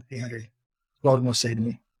about the 1500. Weldon will say to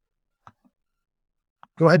me.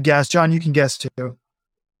 Go ahead, guess. John, you can guess too.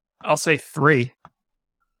 I'll say 3.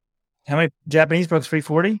 How many Japanese broke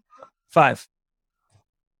 3:40? 5.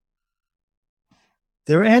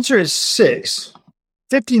 Their answer is 6.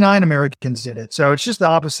 59 Americans did it. So it's just the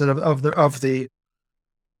opposite of the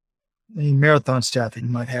marathon stat that you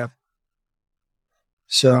might have.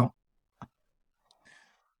 So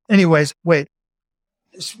anyways, wait.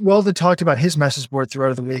 Weldon talked about his message board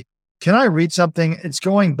throughout the week. Can I read something? It's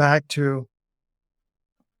going back to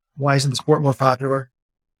why isn't the sport more popular?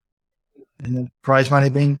 And the prize money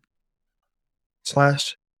being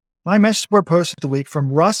slashed. My message board post of the week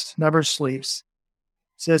from Rust Never Sleeps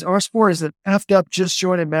says, our sport is an effed up,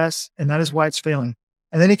 disjointed mess, and that is why it's failing.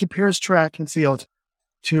 And then he compares track and field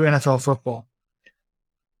to NFL football.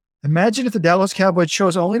 Imagine if the Dallas Cowboys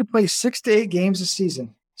chose only to play 6 to 8 games a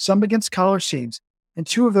season, some against college teams, and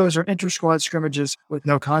 2 of those are inter-squad scrimmages with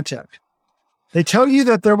no contact. They tell you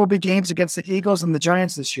that there will be games against the Eagles and the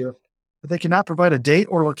Giants this year, but they cannot provide a date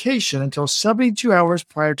or location until 72 hours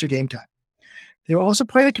prior to game time. They will also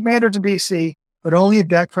play the Commanders in BC, but only if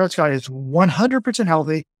Dak Prescott is 100%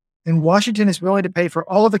 healthy and Washington is willing to pay for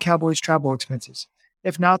all of the Cowboys' travel expenses.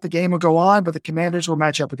 If not, the game will go on, but the Commanders will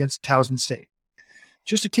match up against Towson State.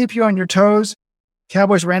 Just to keep you on your toes,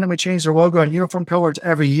 Cowboys randomly change their logo and uniform colors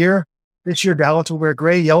every year. This year, Dallas will wear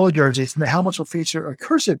gray, yellow jerseys, and the helmets will feature a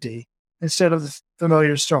cursive D instead of the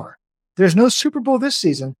familiar star. There's no Super Bowl this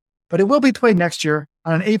season, but it will be played next year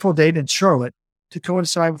on an April date in Charlotte to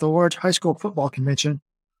coincide with a large high school football convention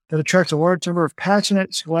that attracts a large number of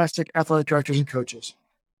passionate, scholastic athletic directors and coaches.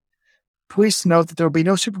 Please note that there will be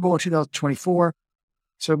no Super Bowl in 2024,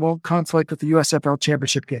 so it won't conflict with the USFL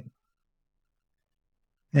championship game.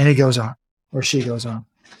 And he goes on, or she goes on.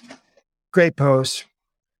 Great post.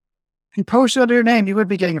 If you post under your name, you would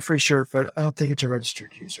be getting a free shirt, but I don't think it's a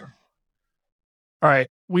registered user. All right.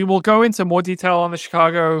 We will go into more detail on the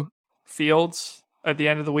Chicago fields at the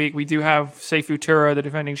end of the week. We do have Seifu Tura, the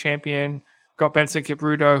defending champion. Got Benson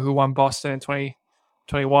Kipruto, who won Boston in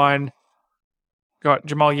 2021. Got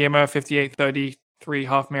Jamal Yema, 58:33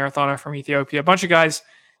 half marathoner from Ethiopia. A bunch of guys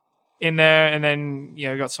in there. And then,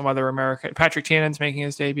 got some other American. Patrick Tiernan's making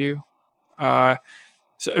his debut.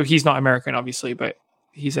 So he's not American, obviously, but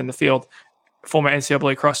he's in the field. Former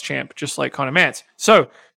NCAA cross champ, just like Conor Mantz.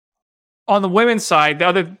 So, on the women's side, the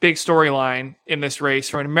other big storyline in this race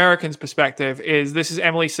from an American's perspective is this is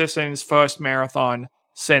Emily Sisson's first marathon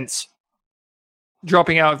since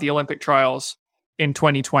dropping out of the Olympic trials in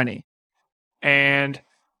 2020. And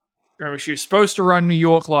remember, she was supposed to run New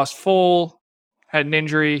York last fall, had an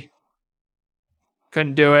injury,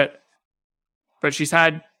 couldn't do it. But she's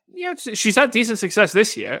had decent success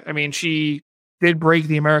this year. I mean, she did break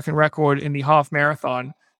the American record in the half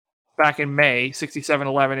marathon back in May,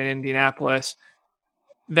 67:11 in Indianapolis.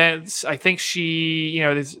 Then I think she,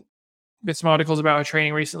 there's been some articles about her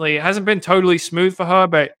training recently. It hasn't been totally smooth for her,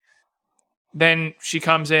 but then she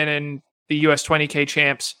comes in the US 20K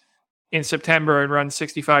champs in September and runs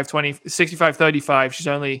 65:35. She's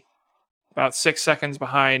only about 6 seconds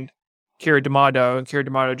behind Kira D'Amato, and Kira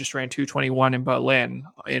D'Amato just ran 2:21 in Berlin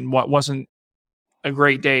in what wasn't a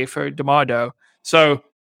great day for D'Amato. So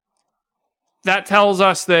that tells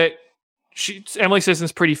us that Emily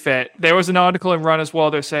Sisson's pretty fit. There was an article in Run as well.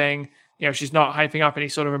 They're saying, she's not hyping up any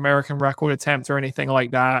sort of American record attempt or anything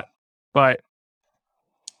like that. But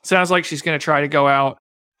sounds like she's going to try to go out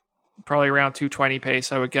probably around 2:20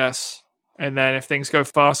 pace, I would guess. And then if things go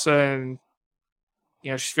faster and,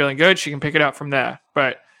 she's feeling good, she can pick it up from there.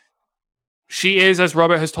 But she is, as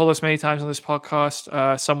Robert has told us many times on this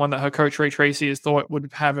podcast, someone that her coach Ray Tracy has thought would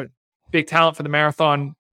have a big talent for the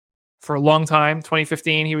marathon for a long time.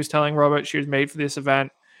 2015, he was telling Robert she was made for this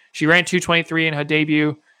event. She ran 2:23 in her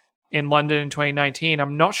debut in London in 2019.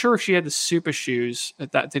 I'm not sure if she had the super shoes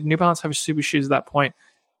at that. Did New Balance have super shoes at that point?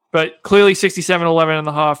 But clearly 67:11 and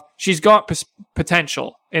a half. She's got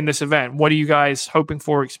potential in this event. What are you guys hoping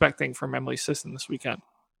for, expecting from Emily Sisson this weekend?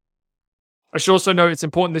 I should also note it's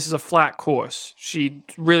important this is a flat course. She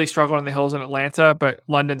really struggled on the hills in Atlanta, but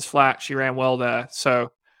London's flat. She ran well there.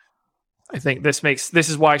 So I think this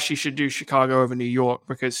is why she should do Chicago over New York,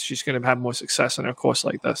 because she's going to have more success in a course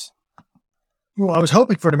like this. Well, I was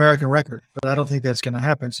hoping for an American record, but I don't think that's going to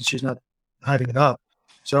happen since she's not hyping it up.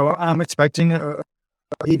 So I'm expecting a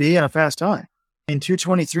PB and a fast time. In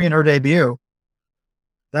 2:23 in her debut,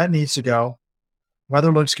 that needs to go.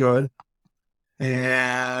 Weather looks good.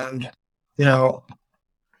 And, how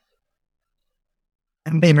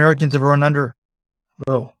many Americans have run under?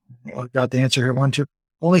 Oh, I got the answer here. 1, 2.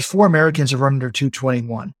 Only 4 Americans have run under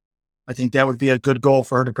 2:21. I think that would be a good goal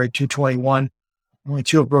for her to break 2:21. Only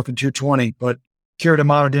 2 have broken 2:20, but Kira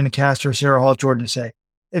D'Amato, Dina Castor, Sarah Hall, Jordan Desai.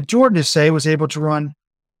 If Jordan Desai was able to run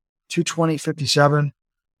 2:20:57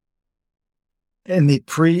 in the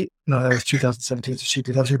that was 2017, so she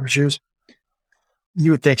did have super shoes,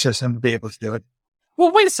 you would think Sisson would be able to do it.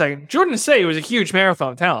 Well, wait a second. Jordan Desai was a huge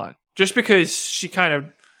marathon talent. Just because she kind of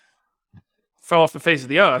fell off the face of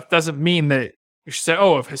the earth doesn't mean that you should say,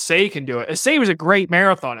 if Desai can do it. Desai was a great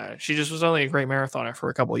marathoner. She just was only a great marathoner for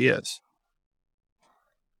a couple of years.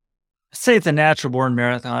 say it's a natural born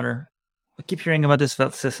marathoner. I keep hearing about this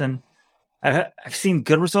about Sisson. I've seen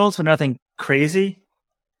good results, but nothing crazy.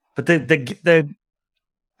 But the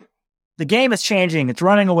game is changing. It's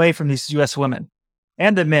running away from these U.S. women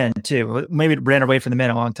and the men too. Maybe it ran away from the men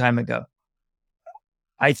a long time ago.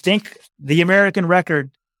 I think the American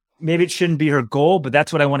record, maybe it shouldn't be her goal, but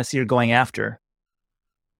that's what I want to see her going after.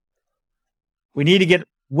 We need to get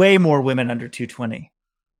way more women under 220.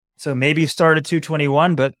 So maybe start at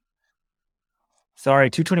 221, but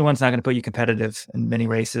sorry, 221 is not going to put you competitive in many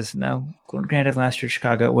races. No, granted, last year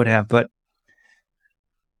Chicago would have, but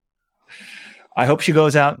I hope she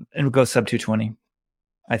goes out and goes sub 220.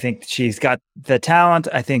 I think she's got the talent.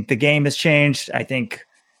 I think the game has changed. I think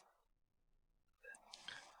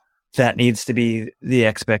that needs to be the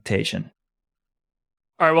expectation.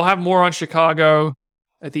 All right, we'll have more on Chicago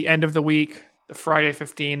at the end of the week, the Friday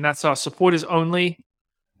 15. That's our supporters only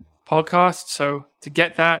podcast. So to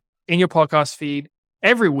get that in your podcast feed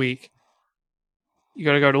every week, you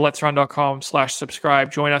got to go to letsrun.com/subscribe.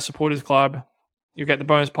 Join our supporters club. You'll get the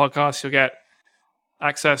bonus podcast. You'll get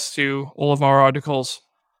access to all of our articles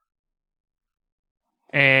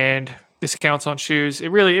and discounts on shoes.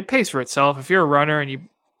 It pays for itself. If you're a runner and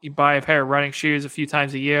you buy a pair of running shoes a few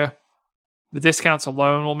times a year, the discounts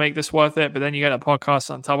alone will make this worth it. But then you get a podcast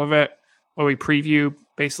on top of it where we preview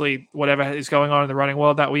basically whatever is going on in the running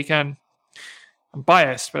world that weekend. I'm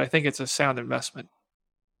biased, but I think it's a sound investment.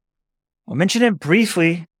 I'll mention it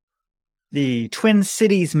briefly. The Twin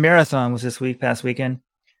Cities Marathon was this past weekend.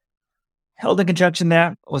 Held in conjunction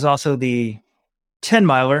that was also the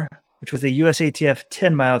 10-miler, which was the USATF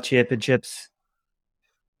 10-mile championships.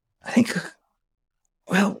 I think,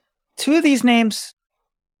 well, two names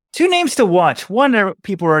to watch. One that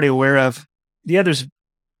people are already aware of. The other's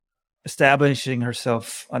establishing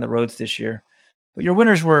herself on the roads this year. But your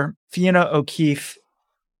winners were Fiona O'Keefe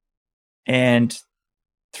and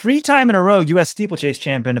 3-time in a row U.S. steeplechase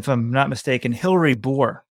champion, if I'm not mistaken, Hillary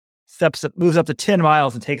Bohr. Moves up to 10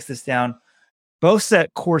 miles and takes this down. Both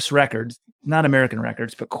set course records, not American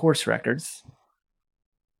records, but course records.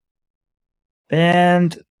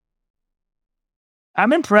 And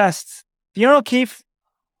I'm impressed. Fiona O'Keefe,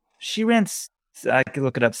 she ran, I could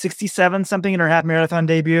look it up, 67 something in her half marathon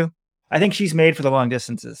debut. I think she's made for the long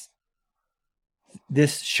distances.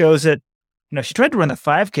 This shows it. She tried to run the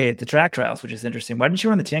 5K at the track trials, which is interesting. Why didn't she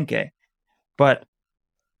run the 10K? But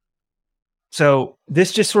so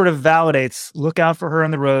this just sort of validates, look out for her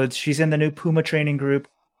on the roads. She's in the new Puma training group,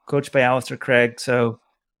 coached by Alistair Craig. So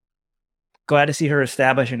glad to see her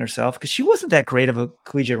establishing herself because she wasn't that great of a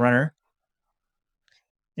collegiate runner.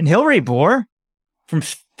 And Hillary Bohr, from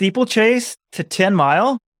steeplechase to 10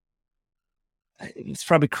 mile, it's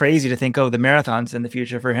probably crazy to think, the marathon's in the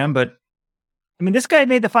future for him. But I mean, this guy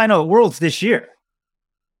made the final at Worlds this year.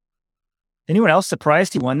 Anyone else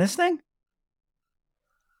surprised he won this thing?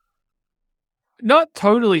 Not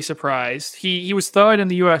totally surprised. He was third in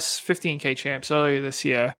the US 15K champs earlier this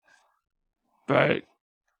year. But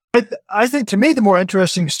I think, to me, the more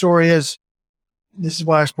interesting story is, this is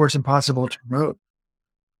why sport's impossible to promote.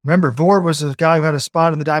 Remember, Bohr was the guy who had a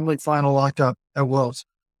spot in the Diamond League final locked up at Worlds.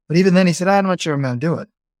 But even then he said, I'm not sure I'm going to do it.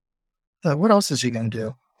 What else is he going to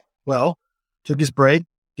do? Well, took his break,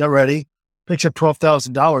 got ready, picks up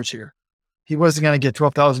 $12,000 here. He wasn't going to get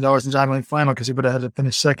 $12,000 in the Diamond League final because he would have had to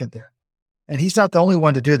finish second there. And he's not the only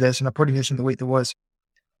one to do this. And I'm putting this in the week that was,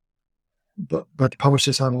 but to publish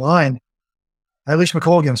this online. Eilish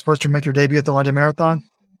McColgan, supposed to make her debut at the London Marathon,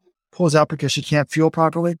 pulls out because she can't fuel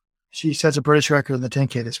properly. She sets a British record in the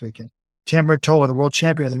 10K this weekend. Tamara Tola, the world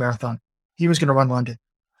champion of the marathon, he was going to run London.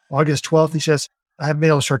 August 12th, he says, I haven't been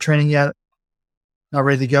able to start training yet. Not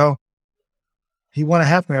ready to go. He won a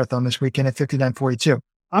half marathon this weekend at 59:42.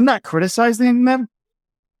 I'm not criticizing them.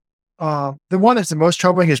 The one that's the most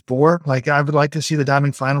troubling is Bohr. I would like to see the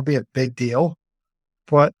Diamond final be a big deal,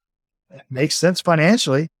 but it makes sense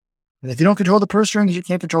financially. And if you don't control the purse strings, you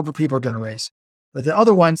can't control the people who are going to race. But the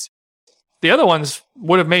other ones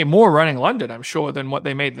would have made more running London, I'm sure, than what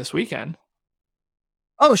they made this weekend.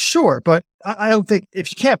 Oh, sure. But I don't think,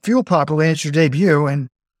 if you can't fuel properly, it's your debut. And,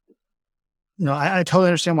 I totally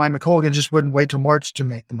understand why McColgan just wouldn't wait till March to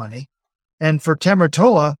make the money. And for Tamara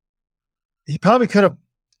Tola, he probably could have,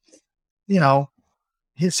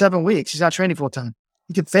 hit 7 weeks. He's not training full time.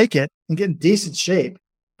 He could fake it and get in decent shape.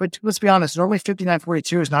 But let's be honest, normally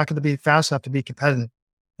 59:42 is not going to be fast enough to be competitive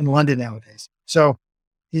in London nowadays. So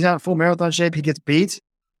he's not in full marathon shape. He gets beat.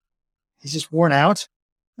 He's just worn out.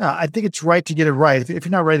 No, I think it's right to get it right. If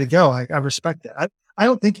you're not ready to go, I respect that. I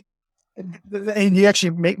don't think, and you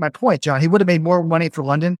actually make my point, John. He would have made more money for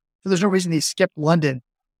London, so there's no reason he skipped London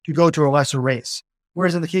to go to a lesser race.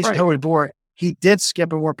 Whereas in the case of Hillary Bor, he did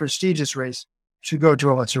skip a more prestigious race to go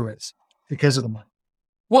to a lesser race because of the money.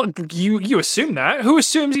 Well, you assume that. Who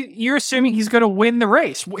assumes you're assuming he's going to win the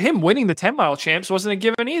race? Him winning the 10-mile champs wasn't a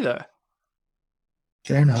given either.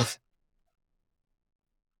 Fair enough.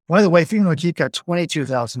 By the way, Fiona O'Keefe got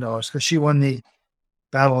 $22,000 because she won the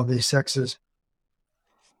Battle of the Sexes.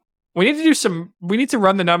 We need to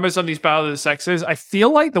run the numbers on these Battle of the Sexes. I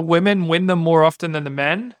feel like the women win them more often than the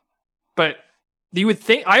men, but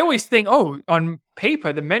I always think, on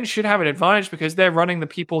paper, the men should have an advantage because they're running the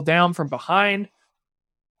people down from behind.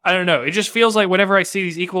 I don't know. It just feels like whenever I see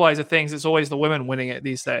these equalizer things, it's always the women winning it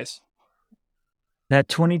these days. That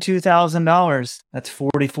 $22,000, that's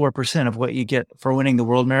 44% of what you get for winning the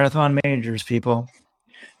World Marathon Majors, people.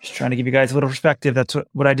 Just trying to give you guys a little perspective. That's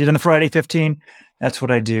what I did on the Friday 15. That's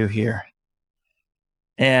what I do here.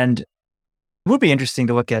 And it would be interesting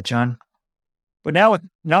to look at, John. But now with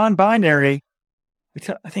non-binary,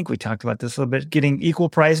 I think we talked about this a little bit, getting equal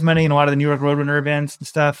prize money in a lot of the New York Roadrunner events and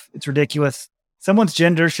stuff. It's ridiculous. Someone's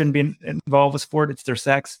gender shouldn't be involved with sport. It's their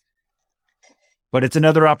sex. But it's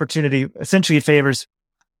another opportunity. Essentially, it favors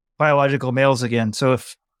biological males again. So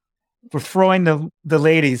if we're throwing the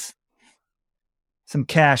ladies some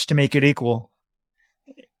cash to make it equal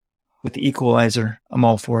with the equalizer, I'm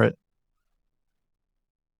all for it.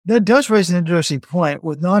 That does raise an interesting point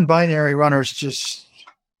with non-binary runners just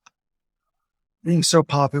being so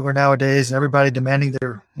popular nowadays and everybody demanding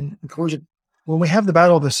their inclusion. When we have the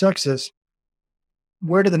Battle of the Sexes,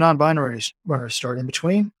 where do the non-binary runners start? In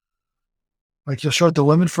between? Like you'll start the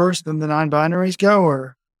women first, then the non-binaries go,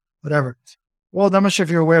 or whatever. Well, I'm not sure if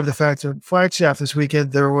you're aware of the fact that Flagstaff this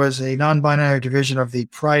weekend, there was a non-binary division of the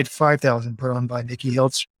Pride 5000 put on by Nikki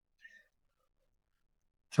Hiltz.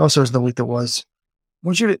 She also was the week that was.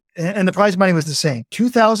 And the prize money was the same.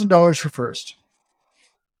 $2,000 for first.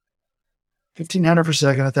 $1,500 for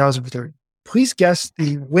second, $1,000 for third. Please guess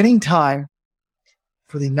the winning time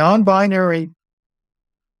for the non-binary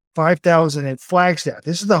 5,000 at Flagstaff.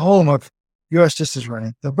 This is the home of U.S. Distance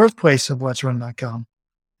Running, the birthplace of Let'sRun.com.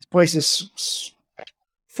 This place is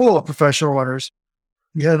full of professional runners.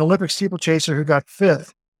 You had an Olympic steeplechaser who got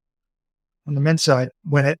 5th on the men's side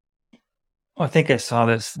win it. Oh, I think I saw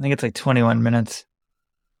this. I think it's like 21 minutes.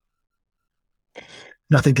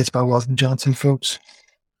 Nothing gets by Weldon Johnson, folks.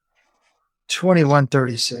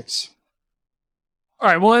 21:36. All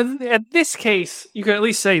right. Well, in this case, you can at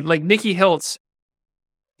least say like Nikki Hiltz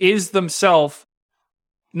is themselves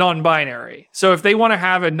non-binary. So if they want to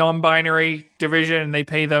have a non-binary division and they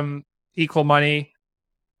pay them equal money,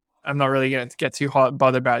 I'm not really going to get too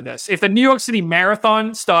bothered about this. If the New York City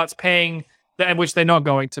Marathon starts paying, which they're not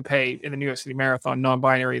going to pay in the New York City Marathon,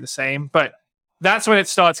 non-binary the same, but that's when it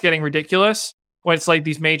starts getting ridiculous, when it's like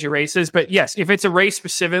these major races. But yes, if it's a race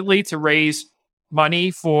specifically to raise money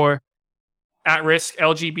for at-risk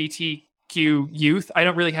LGBTQ youth, I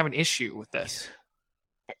don't really have an issue with this.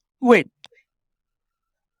 Wait,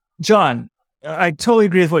 John, I totally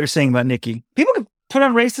agree with what you're saying about Nikki. People can put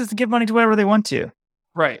on races and give money to whatever they want to.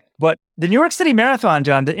 Right. But the New York City Marathon,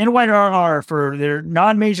 John, the NYRR for their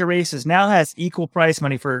non-major races now has equal price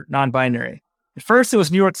money for non-binary. At first, it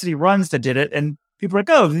was New York City Runs that did it, and people were like,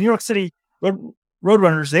 oh, the New York City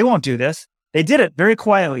Roadrunners, they won't do this. They did it very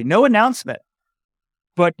quietly, no announcement.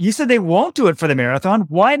 But you said they won't do it for the marathon.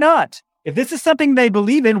 Why not? If this is something they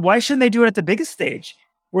believe in, why shouldn't they do it at the biggest stage?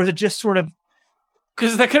 Or is it just sort of...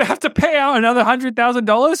 Because they're going to have to pay out another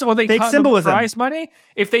 $100,000 or they fake cut symbolism. The prize money?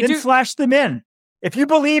 If they then do... flash them in. If you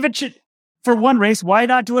believe it should for one race, why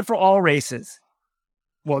not do it for all races?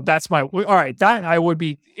 Well, that's my... All right, that I would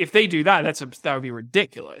be... If they do that, that would be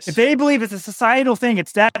ridiculous. If they believe it's a societal thing,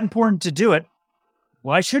 it's that important to do it,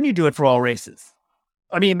 why shouldn't you do it for all races?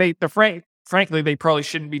 I mean, frankly, they probably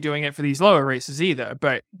shouldn't be doing it for these lower races either,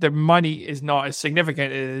 but the money is not as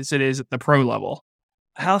significant as it is at the pro level.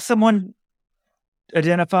 How someone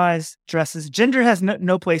identifies, dresses, gender has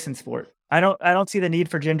no place in sport. I don't see the need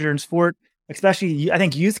for gender in sport, especially, I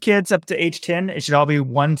think youth kids up to age 10, it should all be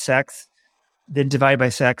one sex, then divide by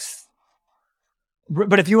sex.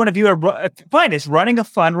 But if you want to view fine, is running a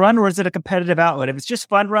fun run or is it a competitive outlet? If it's just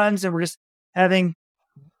fun runs and we're just having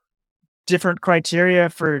different criteria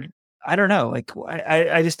for, I don't know, like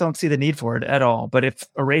I just don't see the need for it at all. But if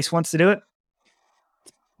a race wants to do it,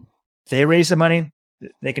 they raise the money,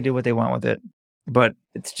 they can do what they want with it. But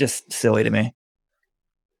it's just silly to me.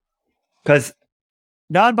 Because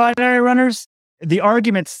non-binary runners, the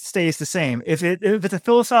argument stays the same. If it's a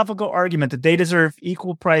philosophical argument that they deserve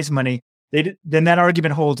equal prize money, then that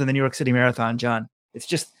argument holds in the New York City Marathon, John. It's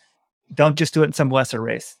just, don't just do it in some lesser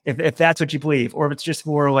race. If that's what you believe. Or if it's just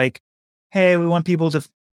more like, hey, we want people to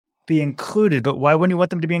be included, but why wouldn't you want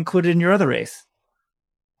them to be included in your other race?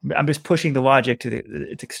 I'm just pushing the logic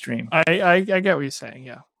to its extreme. I get what you're saying,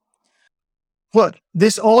 yeah. Look,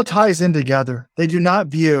 this all ties in together. They do not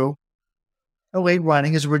view elite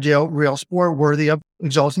running as a real sport worthy of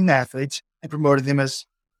exalting athletes and promoting them as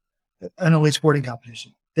an elite sporting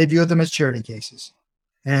competition. They view them as charity cases.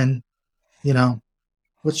 And,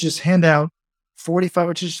 let's just hand out flush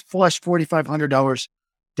 $4,500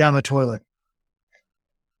 down the toilet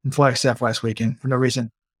in Flagstaff last weekend for no reason.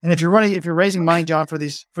 And if you're raising money, John,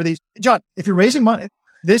 John, if you're raising money,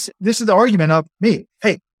 this is the argument of me.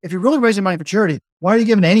 Hey, if you're really raising money for charity, why are you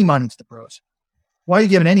giving any money to the pros? Why are you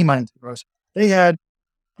giving any money to the pros? They had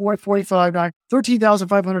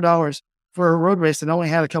 $13,500 for a road race that only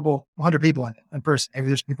had a couple hundred people in person. Maybe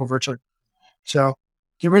there's people virtually. So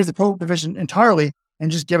get rid of the pro division entirely and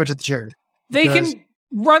just give it to the charity. They can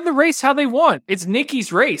run the race how they want. It's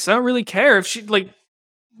Nikki's race. I don't really care if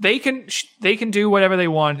they can do whatever they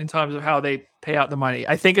want in terms of how they pay out the money.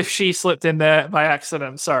 I think if she slipped in there by accident,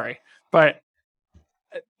 I'm sorry, but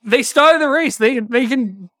they started the race. They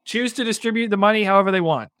can choose to distribute the money however they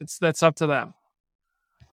want. That's up to them.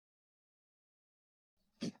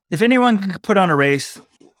 If anyone can put on a race,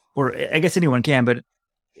 or I guess anyone can, but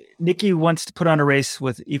Nikki wants to put on a race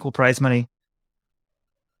with equal prize money,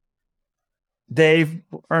 they've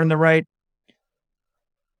earned the right.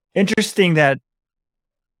 Interesting that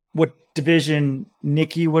what division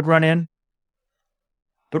Nikki would run in.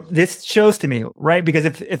 But this shows to me, right? Because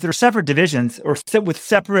if they're separate divisions or with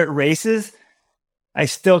separate races, I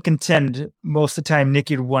still contend most of the time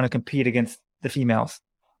Nikki would want to compete against the females.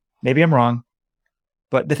 Maybe I'm wrong.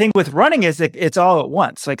 But the thing with running is that it's all at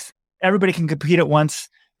once. Like everybody can compete at once,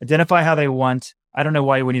 identify how they want. I don't know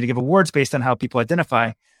why we need to give awards based on how people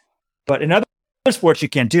identify. But in other sports, you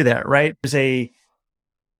can't do that, right? There's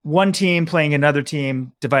one team playing another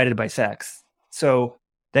team divided by sex. So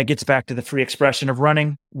that gets back to the free expression of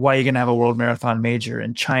running. Why are you going to have a world marathon major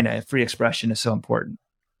in China if free expression is so important?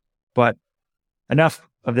 But enough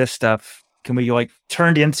of this stuff. Can we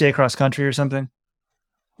turn to NCAA cross country or something?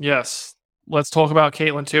 Yes. Let's talk about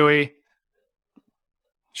Caitlin Toohey.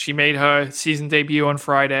 She made her season debut on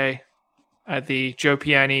Friday at the Joe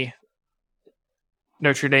Piani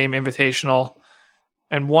Notre Dame Invitational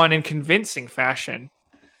and won in convincing fashion.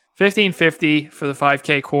 15:50 for the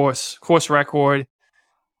 5K course record.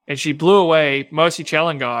 And she blew away Mercy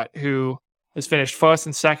Chellingot, who has finished first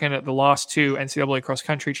and second at the last two NCAA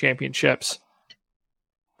cross-country championships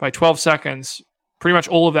by 12 seconds. Pretty much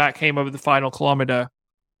all of that came over the final kilometer.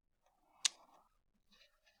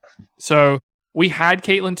 So we had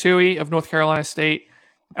Caitlin Toohey of North Carolina State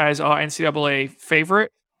as our NCAA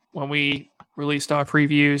favorite when we released our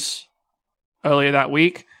previews earlier that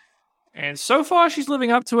week. And so far, she's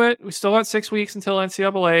living up to it. We still got 6 weeks until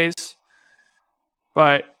NCAAs.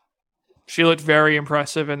 But she looked very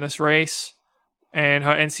impressive in this race. And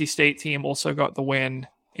her NC State team also got the win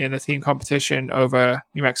in the team competition over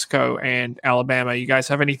New Mexico and Alabama. You guys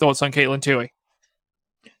have any thoughts on Caitlin Toohey?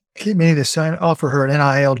 Keep meaning to offer her an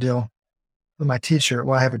NIL deal with my t-shirt.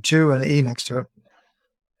 Well, I have a 2 and an E next to it.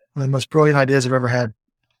 One of the most brilliant ideas I've ever had.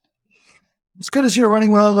 As good as you're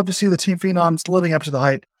running well, I'd love to see the team phenoms living up to the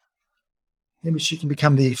hype. Maybe she can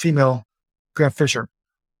become the female Grant Fisher.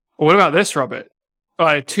 Well, what about this, Robert?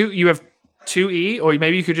 You have 2E, or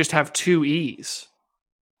maybe you could just have 2 E's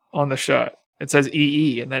on the shirt. It says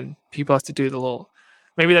EE, and then people have to do the little.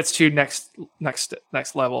 Maybe that's 2 next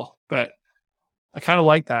level, but I kind of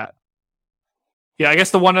like that. Yeah, I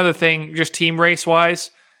guess the one other thing, just team race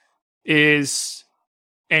wise, is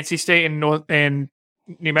NC State and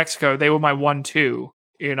New Mexico. They were my 1-2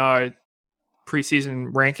 in our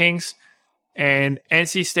preseason rankings, and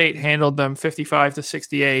NC State handled them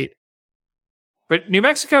 55-68. But New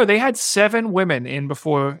Mexico, they had 7 women in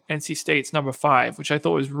before NC State's number 5, which I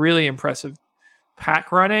thought was really impressive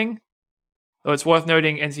pack running. Though it's worth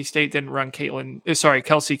noting NC State didn't run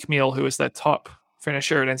Kelsey Camille, who was the top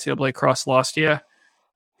finisher at NCAA Cross last year.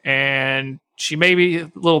 And she may be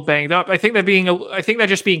a little banged up. I think they're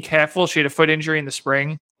just being careful. She had a foot injury in the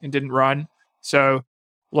spring and didn't run. So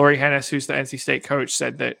Lori Hennis, who's the NC State coach,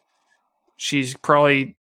 said that she's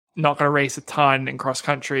probably not going to race a ton in cross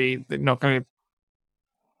country. They're not going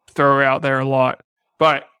to throw her out there a lot,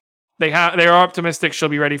 but they are optimistic she'll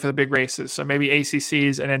be ready for the big races. So maybe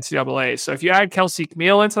ACCs and NCAAs. So if you add Kelsey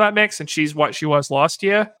Camille into that mix, and she's what she was last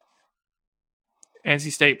year,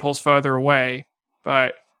 NC State pulls further away.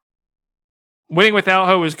 But winning without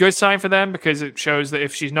her was a good sign for them because it shows that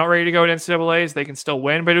if she's not ready to go at NCAAs, they can still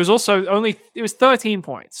win. But it was also it was 13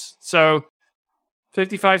 points. So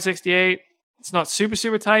 55-68, it's not super,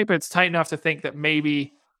 super tight, but it's tight enough to think that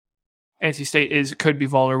maybe NC State could be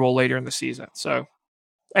vulnerable later in the season. So,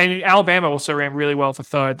 and Alabama also ran really well for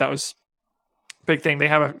third. That was a big thing. They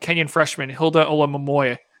have a Kenyan freshman, Hilda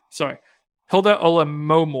Olamomoy,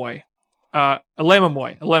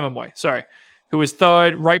 who was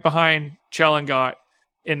third, right behind Chelengott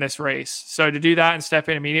in this race. So to do that and step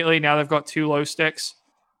in immediately, now they've got 2 low sticks.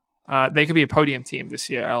 They could be a podium team this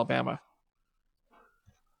year, Alabama.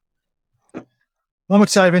 Well, I'm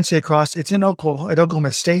excited to see it cross. It's in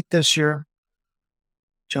Oklahoma State this year.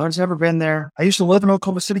 John's never been there. I used to live in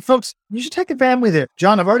Oklahoma City. Folks, you should take a family there.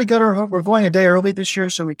 John, I've already got we're going a day early this year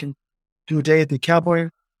so we can do a day at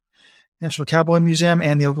the National Cowboy Museum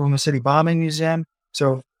and the Oklahoma City Bombing Museum.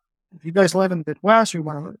 So if you guys live in the Midwest or you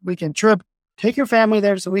want a weekend trip, take your family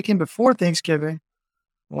there the weekend before Thanksgiving.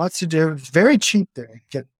 Lots to do. It's very cheap there.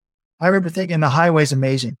 I remember thinking the highway's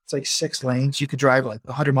amazing. It's like 6 lanes. You could drive like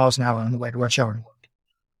 100 miles an hour on the way to rush hour to work.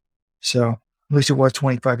 So at least it was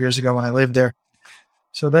 25 years ago when I lived there.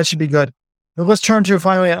 So that should be good. But let's turn to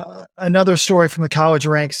finally another story from the college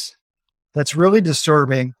ranks that's really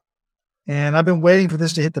disturbing. And I've been waiting for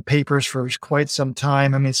this to hit the papers for quite some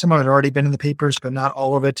time. I mean, some of it had already been in the papers, but not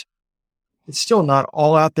all of it. It's still not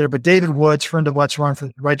all out there. But David Woods, friend of Let's Run,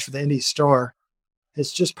 writes for the Indy Star,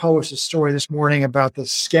 has just published a story this morning about the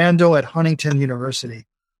scandal at Huntington University.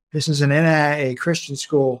 This is an NAIA Christian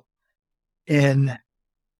school in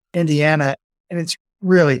Indiana, and it's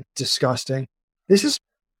really disgusting.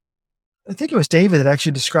 I think it was David that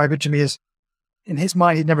actually described it to me as, in his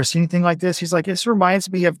mind, he'd never seen anything like this. He's like, this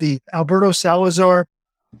reminds me of the Alberto Salazar,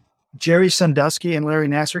 Jerry Sandusky, and Larry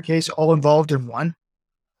Nassar case, all involved in one.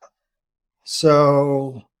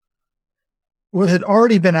 So what had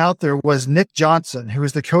already been out there was Nick Johnson, who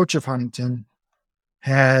was the coach of Huntington,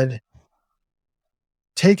 had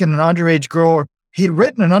taken an underage girl. He'd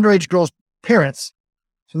written an underage girl's parents.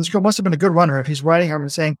 So this girl must have been a good runner if he's writing her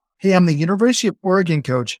and saying, hey, I'm the University of Oregon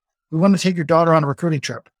coach. We want to take your daughter on a recruiting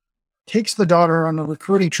trip. Takes the daughter on a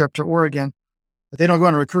recruiting trip to Oregon. But they don't go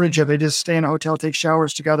on a recruiting trip. They just stay in a hotel, take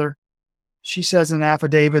showers together. She says in an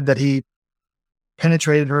affidavit that he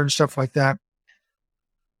penetrated her and stuff like that.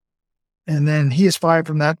 And then he is fired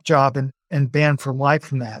from that job and banned for life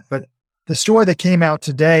from that. But the story that came out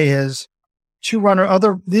today is these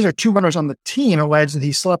are 2 runners on the team alleged that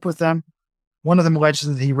he slept with them. One of them alleges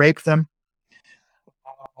that he raped them.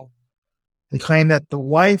 They claim that the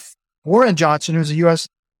wife, Warren Johnson, who's a U.S.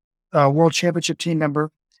 World Championship team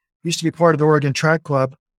member, used to be part of the Oregon Track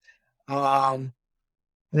Club, and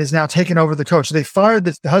is now taken over the coach. So they fired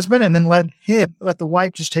the husband and then let the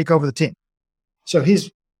wife just take over the team. So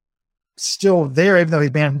he's still there, even though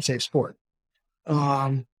he's banned from safe sport.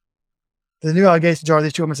 The new allegations are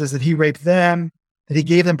these 2 women says that he raped them, that he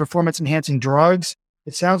gave them performance-enhancing drugs.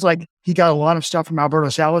 It sounds like he got a lot of stuff from Alberto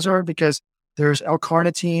Salazar because there's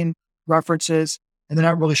L-carnitine references, and they're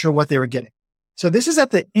not really sure what they were getting. So this is at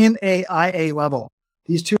the NAIA level.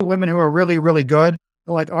 These 2 women who are really, really good,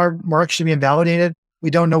 they're like, our mark should be invalidated. We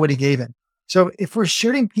don't know what he gave him. So if we're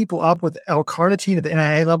shooting people up with L-carnitine at the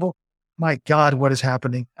NAIA level, my God, what is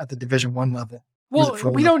happening at the Division I level? Well,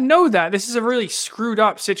 we don't know that. This is a really screwed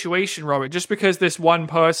up situation, Robert. Just because this one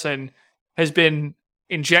person has been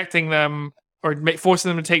injecting them or forcing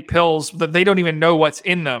them to take pills that they don't even know what's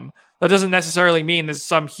in them, that doesn't necessarily mean there's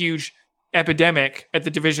some huge epidemic at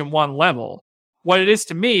the Division I level. What it is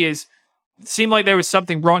to me is, it seemed like there was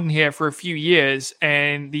something rotten here for a few years,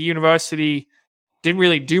 and the university didn't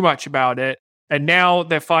really do much about it. And now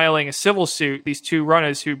they're filing a civil suit, these 2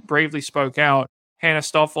 runners who bravely spoke out, Hannah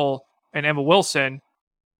Stoffel and Emma Wilson.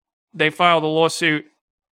 They filed a lawsuit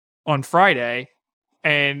on Friday,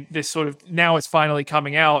 and this now it's finally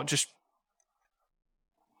coming out. Just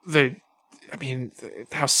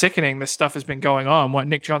how sickening this stuff has been going on, what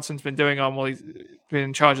Nick Johnson's been doing while he's been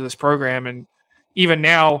in charge of this program. And even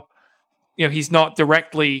now, he's not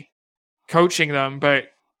directly coaching them, but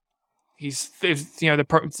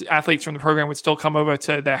the athletes from the program would still come over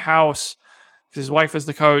to their house because his wife is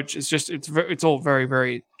the coach. It's all very,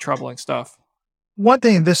 very troubling stuff. One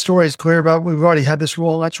thing this story is clear about, we've already had this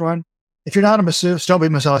rule, Let's Run. If you're not a masseuse, don't be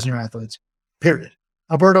massaging your athletes. Period.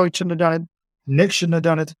 Alberto shouldn't have done it. Nick shouldn't have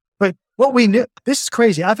done it. But what we knew, this is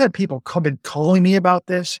crazy. I've had people been calling me about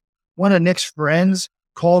this. One of Nick's friends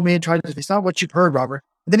called me and tried to, it's not what you've heard, Robert.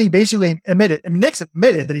 And then he basically admitted, Nick's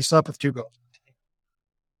admitted that he slept with 2 girls.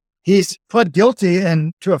 He's pled guilty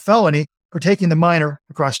to a felony for taking the minor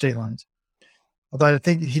across state lines. Although I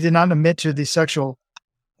think he did not admit to the sexual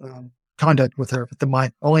conduct with her,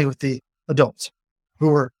 only with the adults who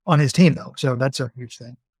were on his team, though. So that's a huge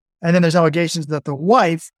thing. And then there's allegations that the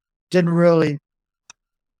wife didn't really,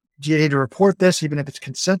 do you need to report this, even if it's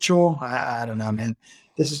consensual? I don't know, man.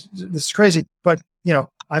 this is crazy. But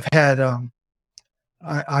I've had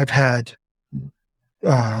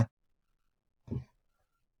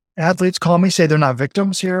athletes call me, say they're not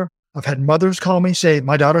victims here. I've had mothers call me, say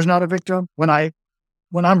my daughter's not a victim. When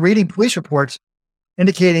I'm reading police reports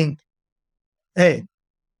indicating, hey,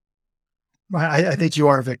 I think you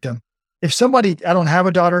are a victim. If somebody, I don't have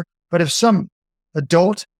a daughter, but if some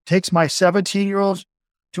adult takes my 17-year-old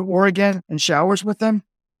to Oregon and showers with them,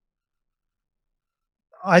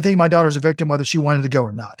 I think my daughter's a victim whether she wanted to go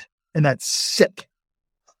or not. And that's sick.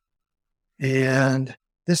 And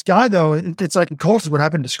this guy, though, it's like a cult is what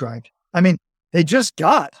I've been described. I mean, they just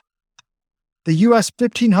got the U.S.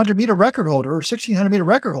 1,500 meter record holder or 1,600 meter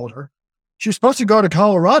record holder. She was supposed to go to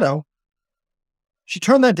Colorado. She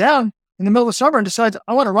turned that down in the middle of the summer and decides,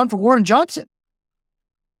 I want to run for Warren Johnson.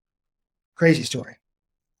 Crazy story.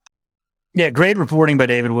 Yeah, great reporting by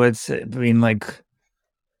David Woods. I mean, like,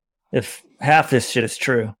 if half this shit is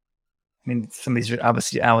true, I mean, some of these are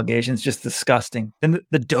obviously allegations, just disgusting. Then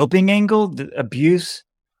the doping angle, the abuse,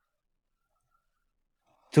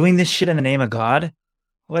 doing this shit in the name of God,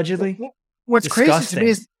 allegedly. What's crazy to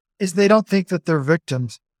me is they don't think that they're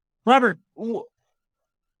victims. Robert,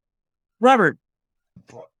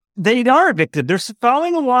 they are a victim. They're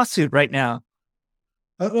filing a lawsuit right now.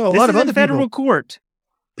 A lot of other federal court.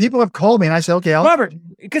 People have called me and I say, okay, Robert,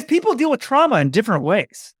 because people deal with trauma in different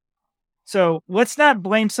ways. So let's not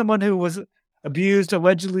blame someone who was abused,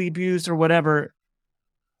 allegedly abused, or whatever.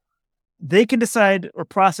 They can decide or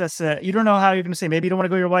process that. You don't know how you're going to say, maybe you don't want to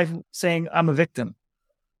go to your wife saying, I'm a victim.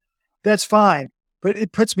 That's fine. But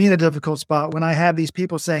it puts me in a difficult spot when I have these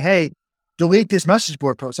people saying, hey, delete this message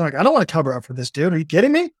board post. I'm like, I don't want to cover up for this dude. Are you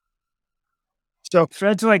kidding me? So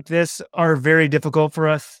threads like this are very difficult for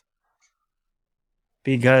us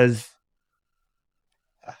because,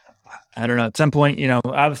 I don't know, at some point,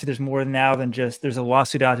 obviously there's more now than just there's a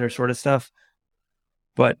lawsuit out there sort of stuff.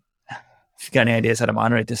 But if you've got any ideas how to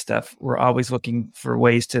moderate this stuff, we're always looking for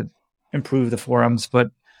ways to improve the forums.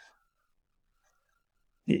 But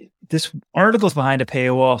this article's behind a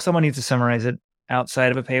paywall. Someone needs to summarize it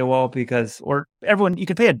outside of a paywall or everyone, you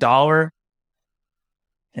can pay $1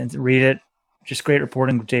 and read it. Just great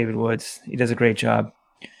reporting with David Woods. He does a great job.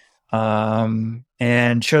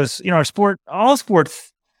 And shows, our sport, all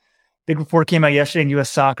sports. Big report came out yesterday in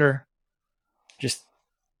U.S. soccer. Just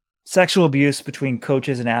sexual abuse between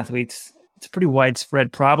coaches and athletes. It's a pretty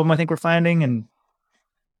widespread problem, I think we're finding. And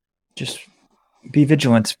just be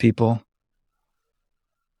vigilant, people.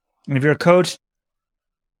 And if you're a coach,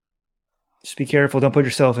 just be careful. Don't put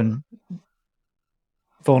yourself in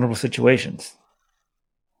vulnerable situations.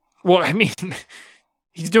 Well, I mean,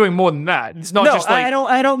 he's doing more than that. It's not just like...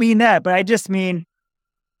 I don't mean that, but I just mean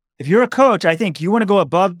if you're a coach, I think you want to go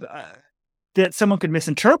above that someone could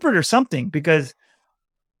misinterpret or something, because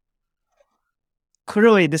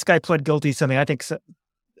clearly this guy pled guilty to something. I think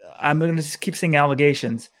I'm going to just keep saying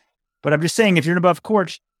allegations, but I'm just saying if you're an above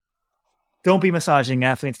coach, don't be massaging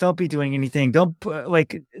athletes. Don't be doing anything. Don't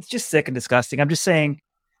it's just sick and disgusting. I'm just saying,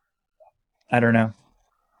 I don't know.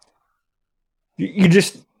 You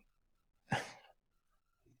just,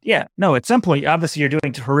 yeah, no, at some point, obviously you're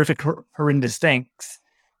doing horrific, horrendous things.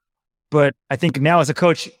 But I think now as a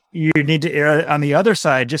coach, you need to err on the other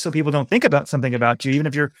side just so people don't think about something about you, even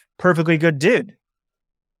if you're perfectly good dude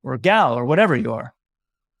or gal or whatever you are.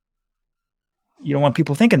 You don't want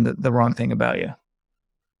people thinking the wrong thing about you.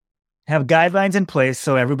 Have guidelines in place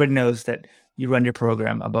so everybody knows that you run your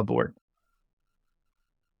program above board.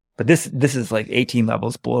 But this is like 18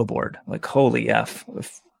 levels below board. Like, holy F. All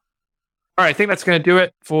right, I think that's going to do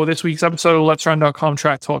it for this week's episode of Let'sRun.com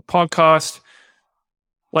Track Talk Podcast.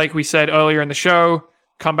 Like we said earlier in the show,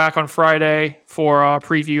 come back on Friday for our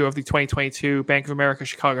preview of the 2022 Bank of America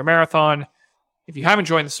Chicago Marathon. If you haven't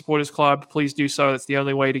joined the Supporters Club, please do so. That's the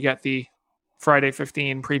only way to get the Friday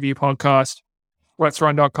 15 preview podcast.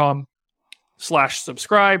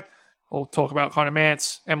 Let'sRun.com/subscribe. We'll talk about Connor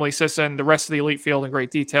Mance, Emily Sisson, the rest of the elite field in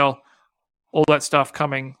great detail. All that stuff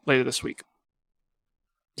coming later this week.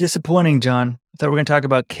 Disappointing, John. I thought we were going to talk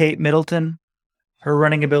about Kate Middleton, her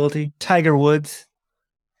running ability, Tiger Woods.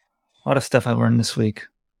 A lot of stuff I learned this week.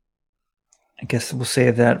 I guess we'll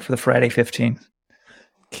save that for the Friday 15.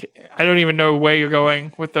 I don't even know where you're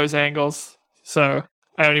going with those angles, so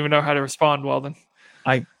I don't even know how to respond well then.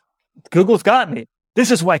 Google's got me.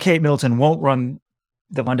 This is why Kate Middleton won't run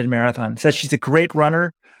the London Marathon. Says she's a great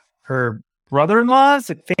runner. Her brother-in-law is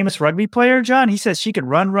a famous rugby player, John. He says she could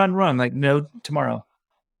run like no tomorrow.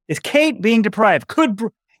 Is Kate being deprived? Could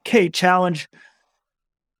Kate challenge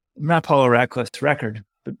not Paula Radcliffe's record?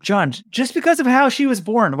 But John, just because of how she was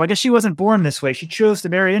born, well, I guess she wasn't born this way. She chose to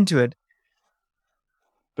marry into it.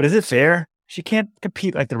 But is it fair? She can't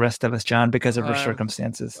compete like the rest of us, John, because of her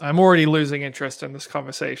circumstances. I'm already losing interest in this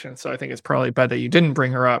conversation, so I think it's probably better you didn't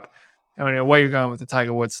bring her up. I don't know where you're going with the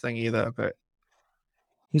Tiger Woods thing either, but...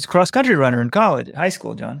 He was a cross-country runner in college, high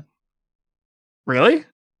school, John. Really?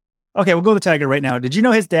 Okay, we'll go with Tiger right now. Did you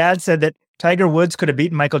know his dad said that Tiger Woods could have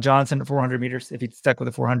beaten Michael Johnson at 400 meters if he'd stuck with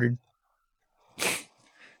the 400?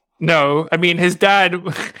 No, I mean, his dad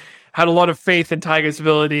had a lot of faith in Tiger's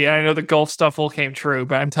ability. I know the golf stuff all came true,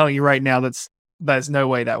 but I'm telling you right now, there's no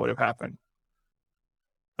way that would have happened.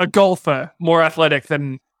 A golfer more athletic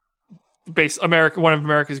than one of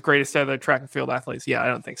America's greatest ever track and field athletes. Yeah, I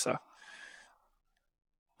don't think so.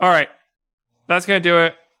 All right, that's going to do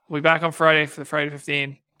it. We'll be back on Friday for the Friday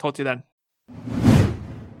 15. Talk to you then.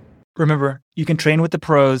 Remember, you can train with the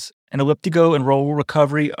pros, and Elliptigo and Roll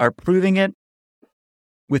Recovery are proving it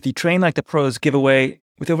with the Train Like the Pros giveaway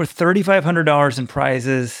with over $3,500 in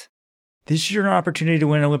prizes. This is your opportunity to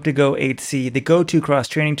win Elliptigo 8C, the go-to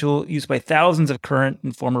cross-training tool used by thousands of current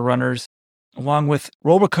and former runners, along with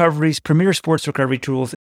Roll Recovery's premier sports recovery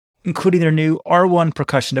tools, including their new R1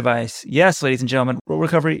 percussion device. Yes, ladies and gentlemen, Roll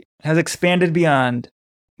Recovery has expanded beyond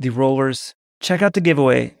the rollers. Check out the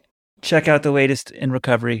giveaway. Check out the latest in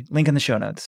recovery. Link in the show notes.